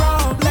is a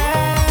problem.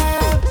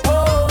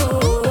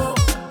 Oh,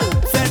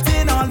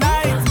 fetting all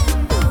night.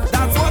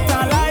 That's what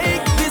I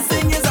like. This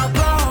thing is a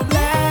problem.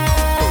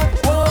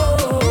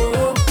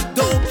 Oh,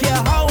 don't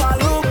care how I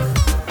look.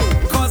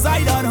 Cause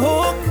I done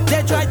hook.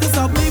 They tried to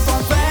stop me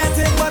from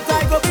fetting, but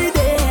I could be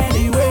there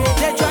anyway.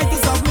 They tried to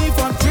stop me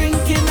from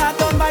drinking. I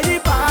done by the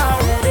bar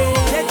already.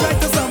 They tried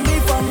to stop me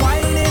from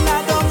whining. I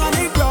done on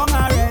the ground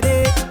already.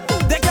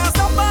 They can't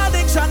stop my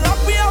addiction. Lock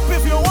me up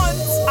if you want.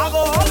 I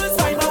will always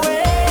find a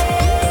way.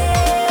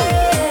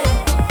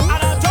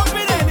 And I'll jump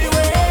it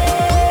anyway.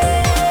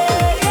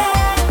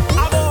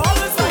 Yeah. I will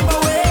always find a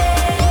way.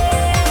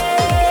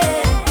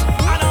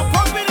 And I'll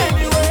pump it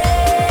anyway.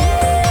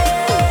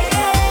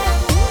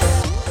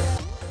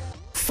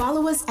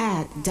 Follow us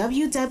at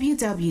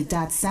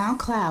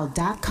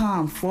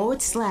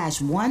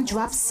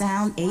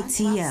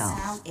www.soundcloud.com/OneDropSoundATL.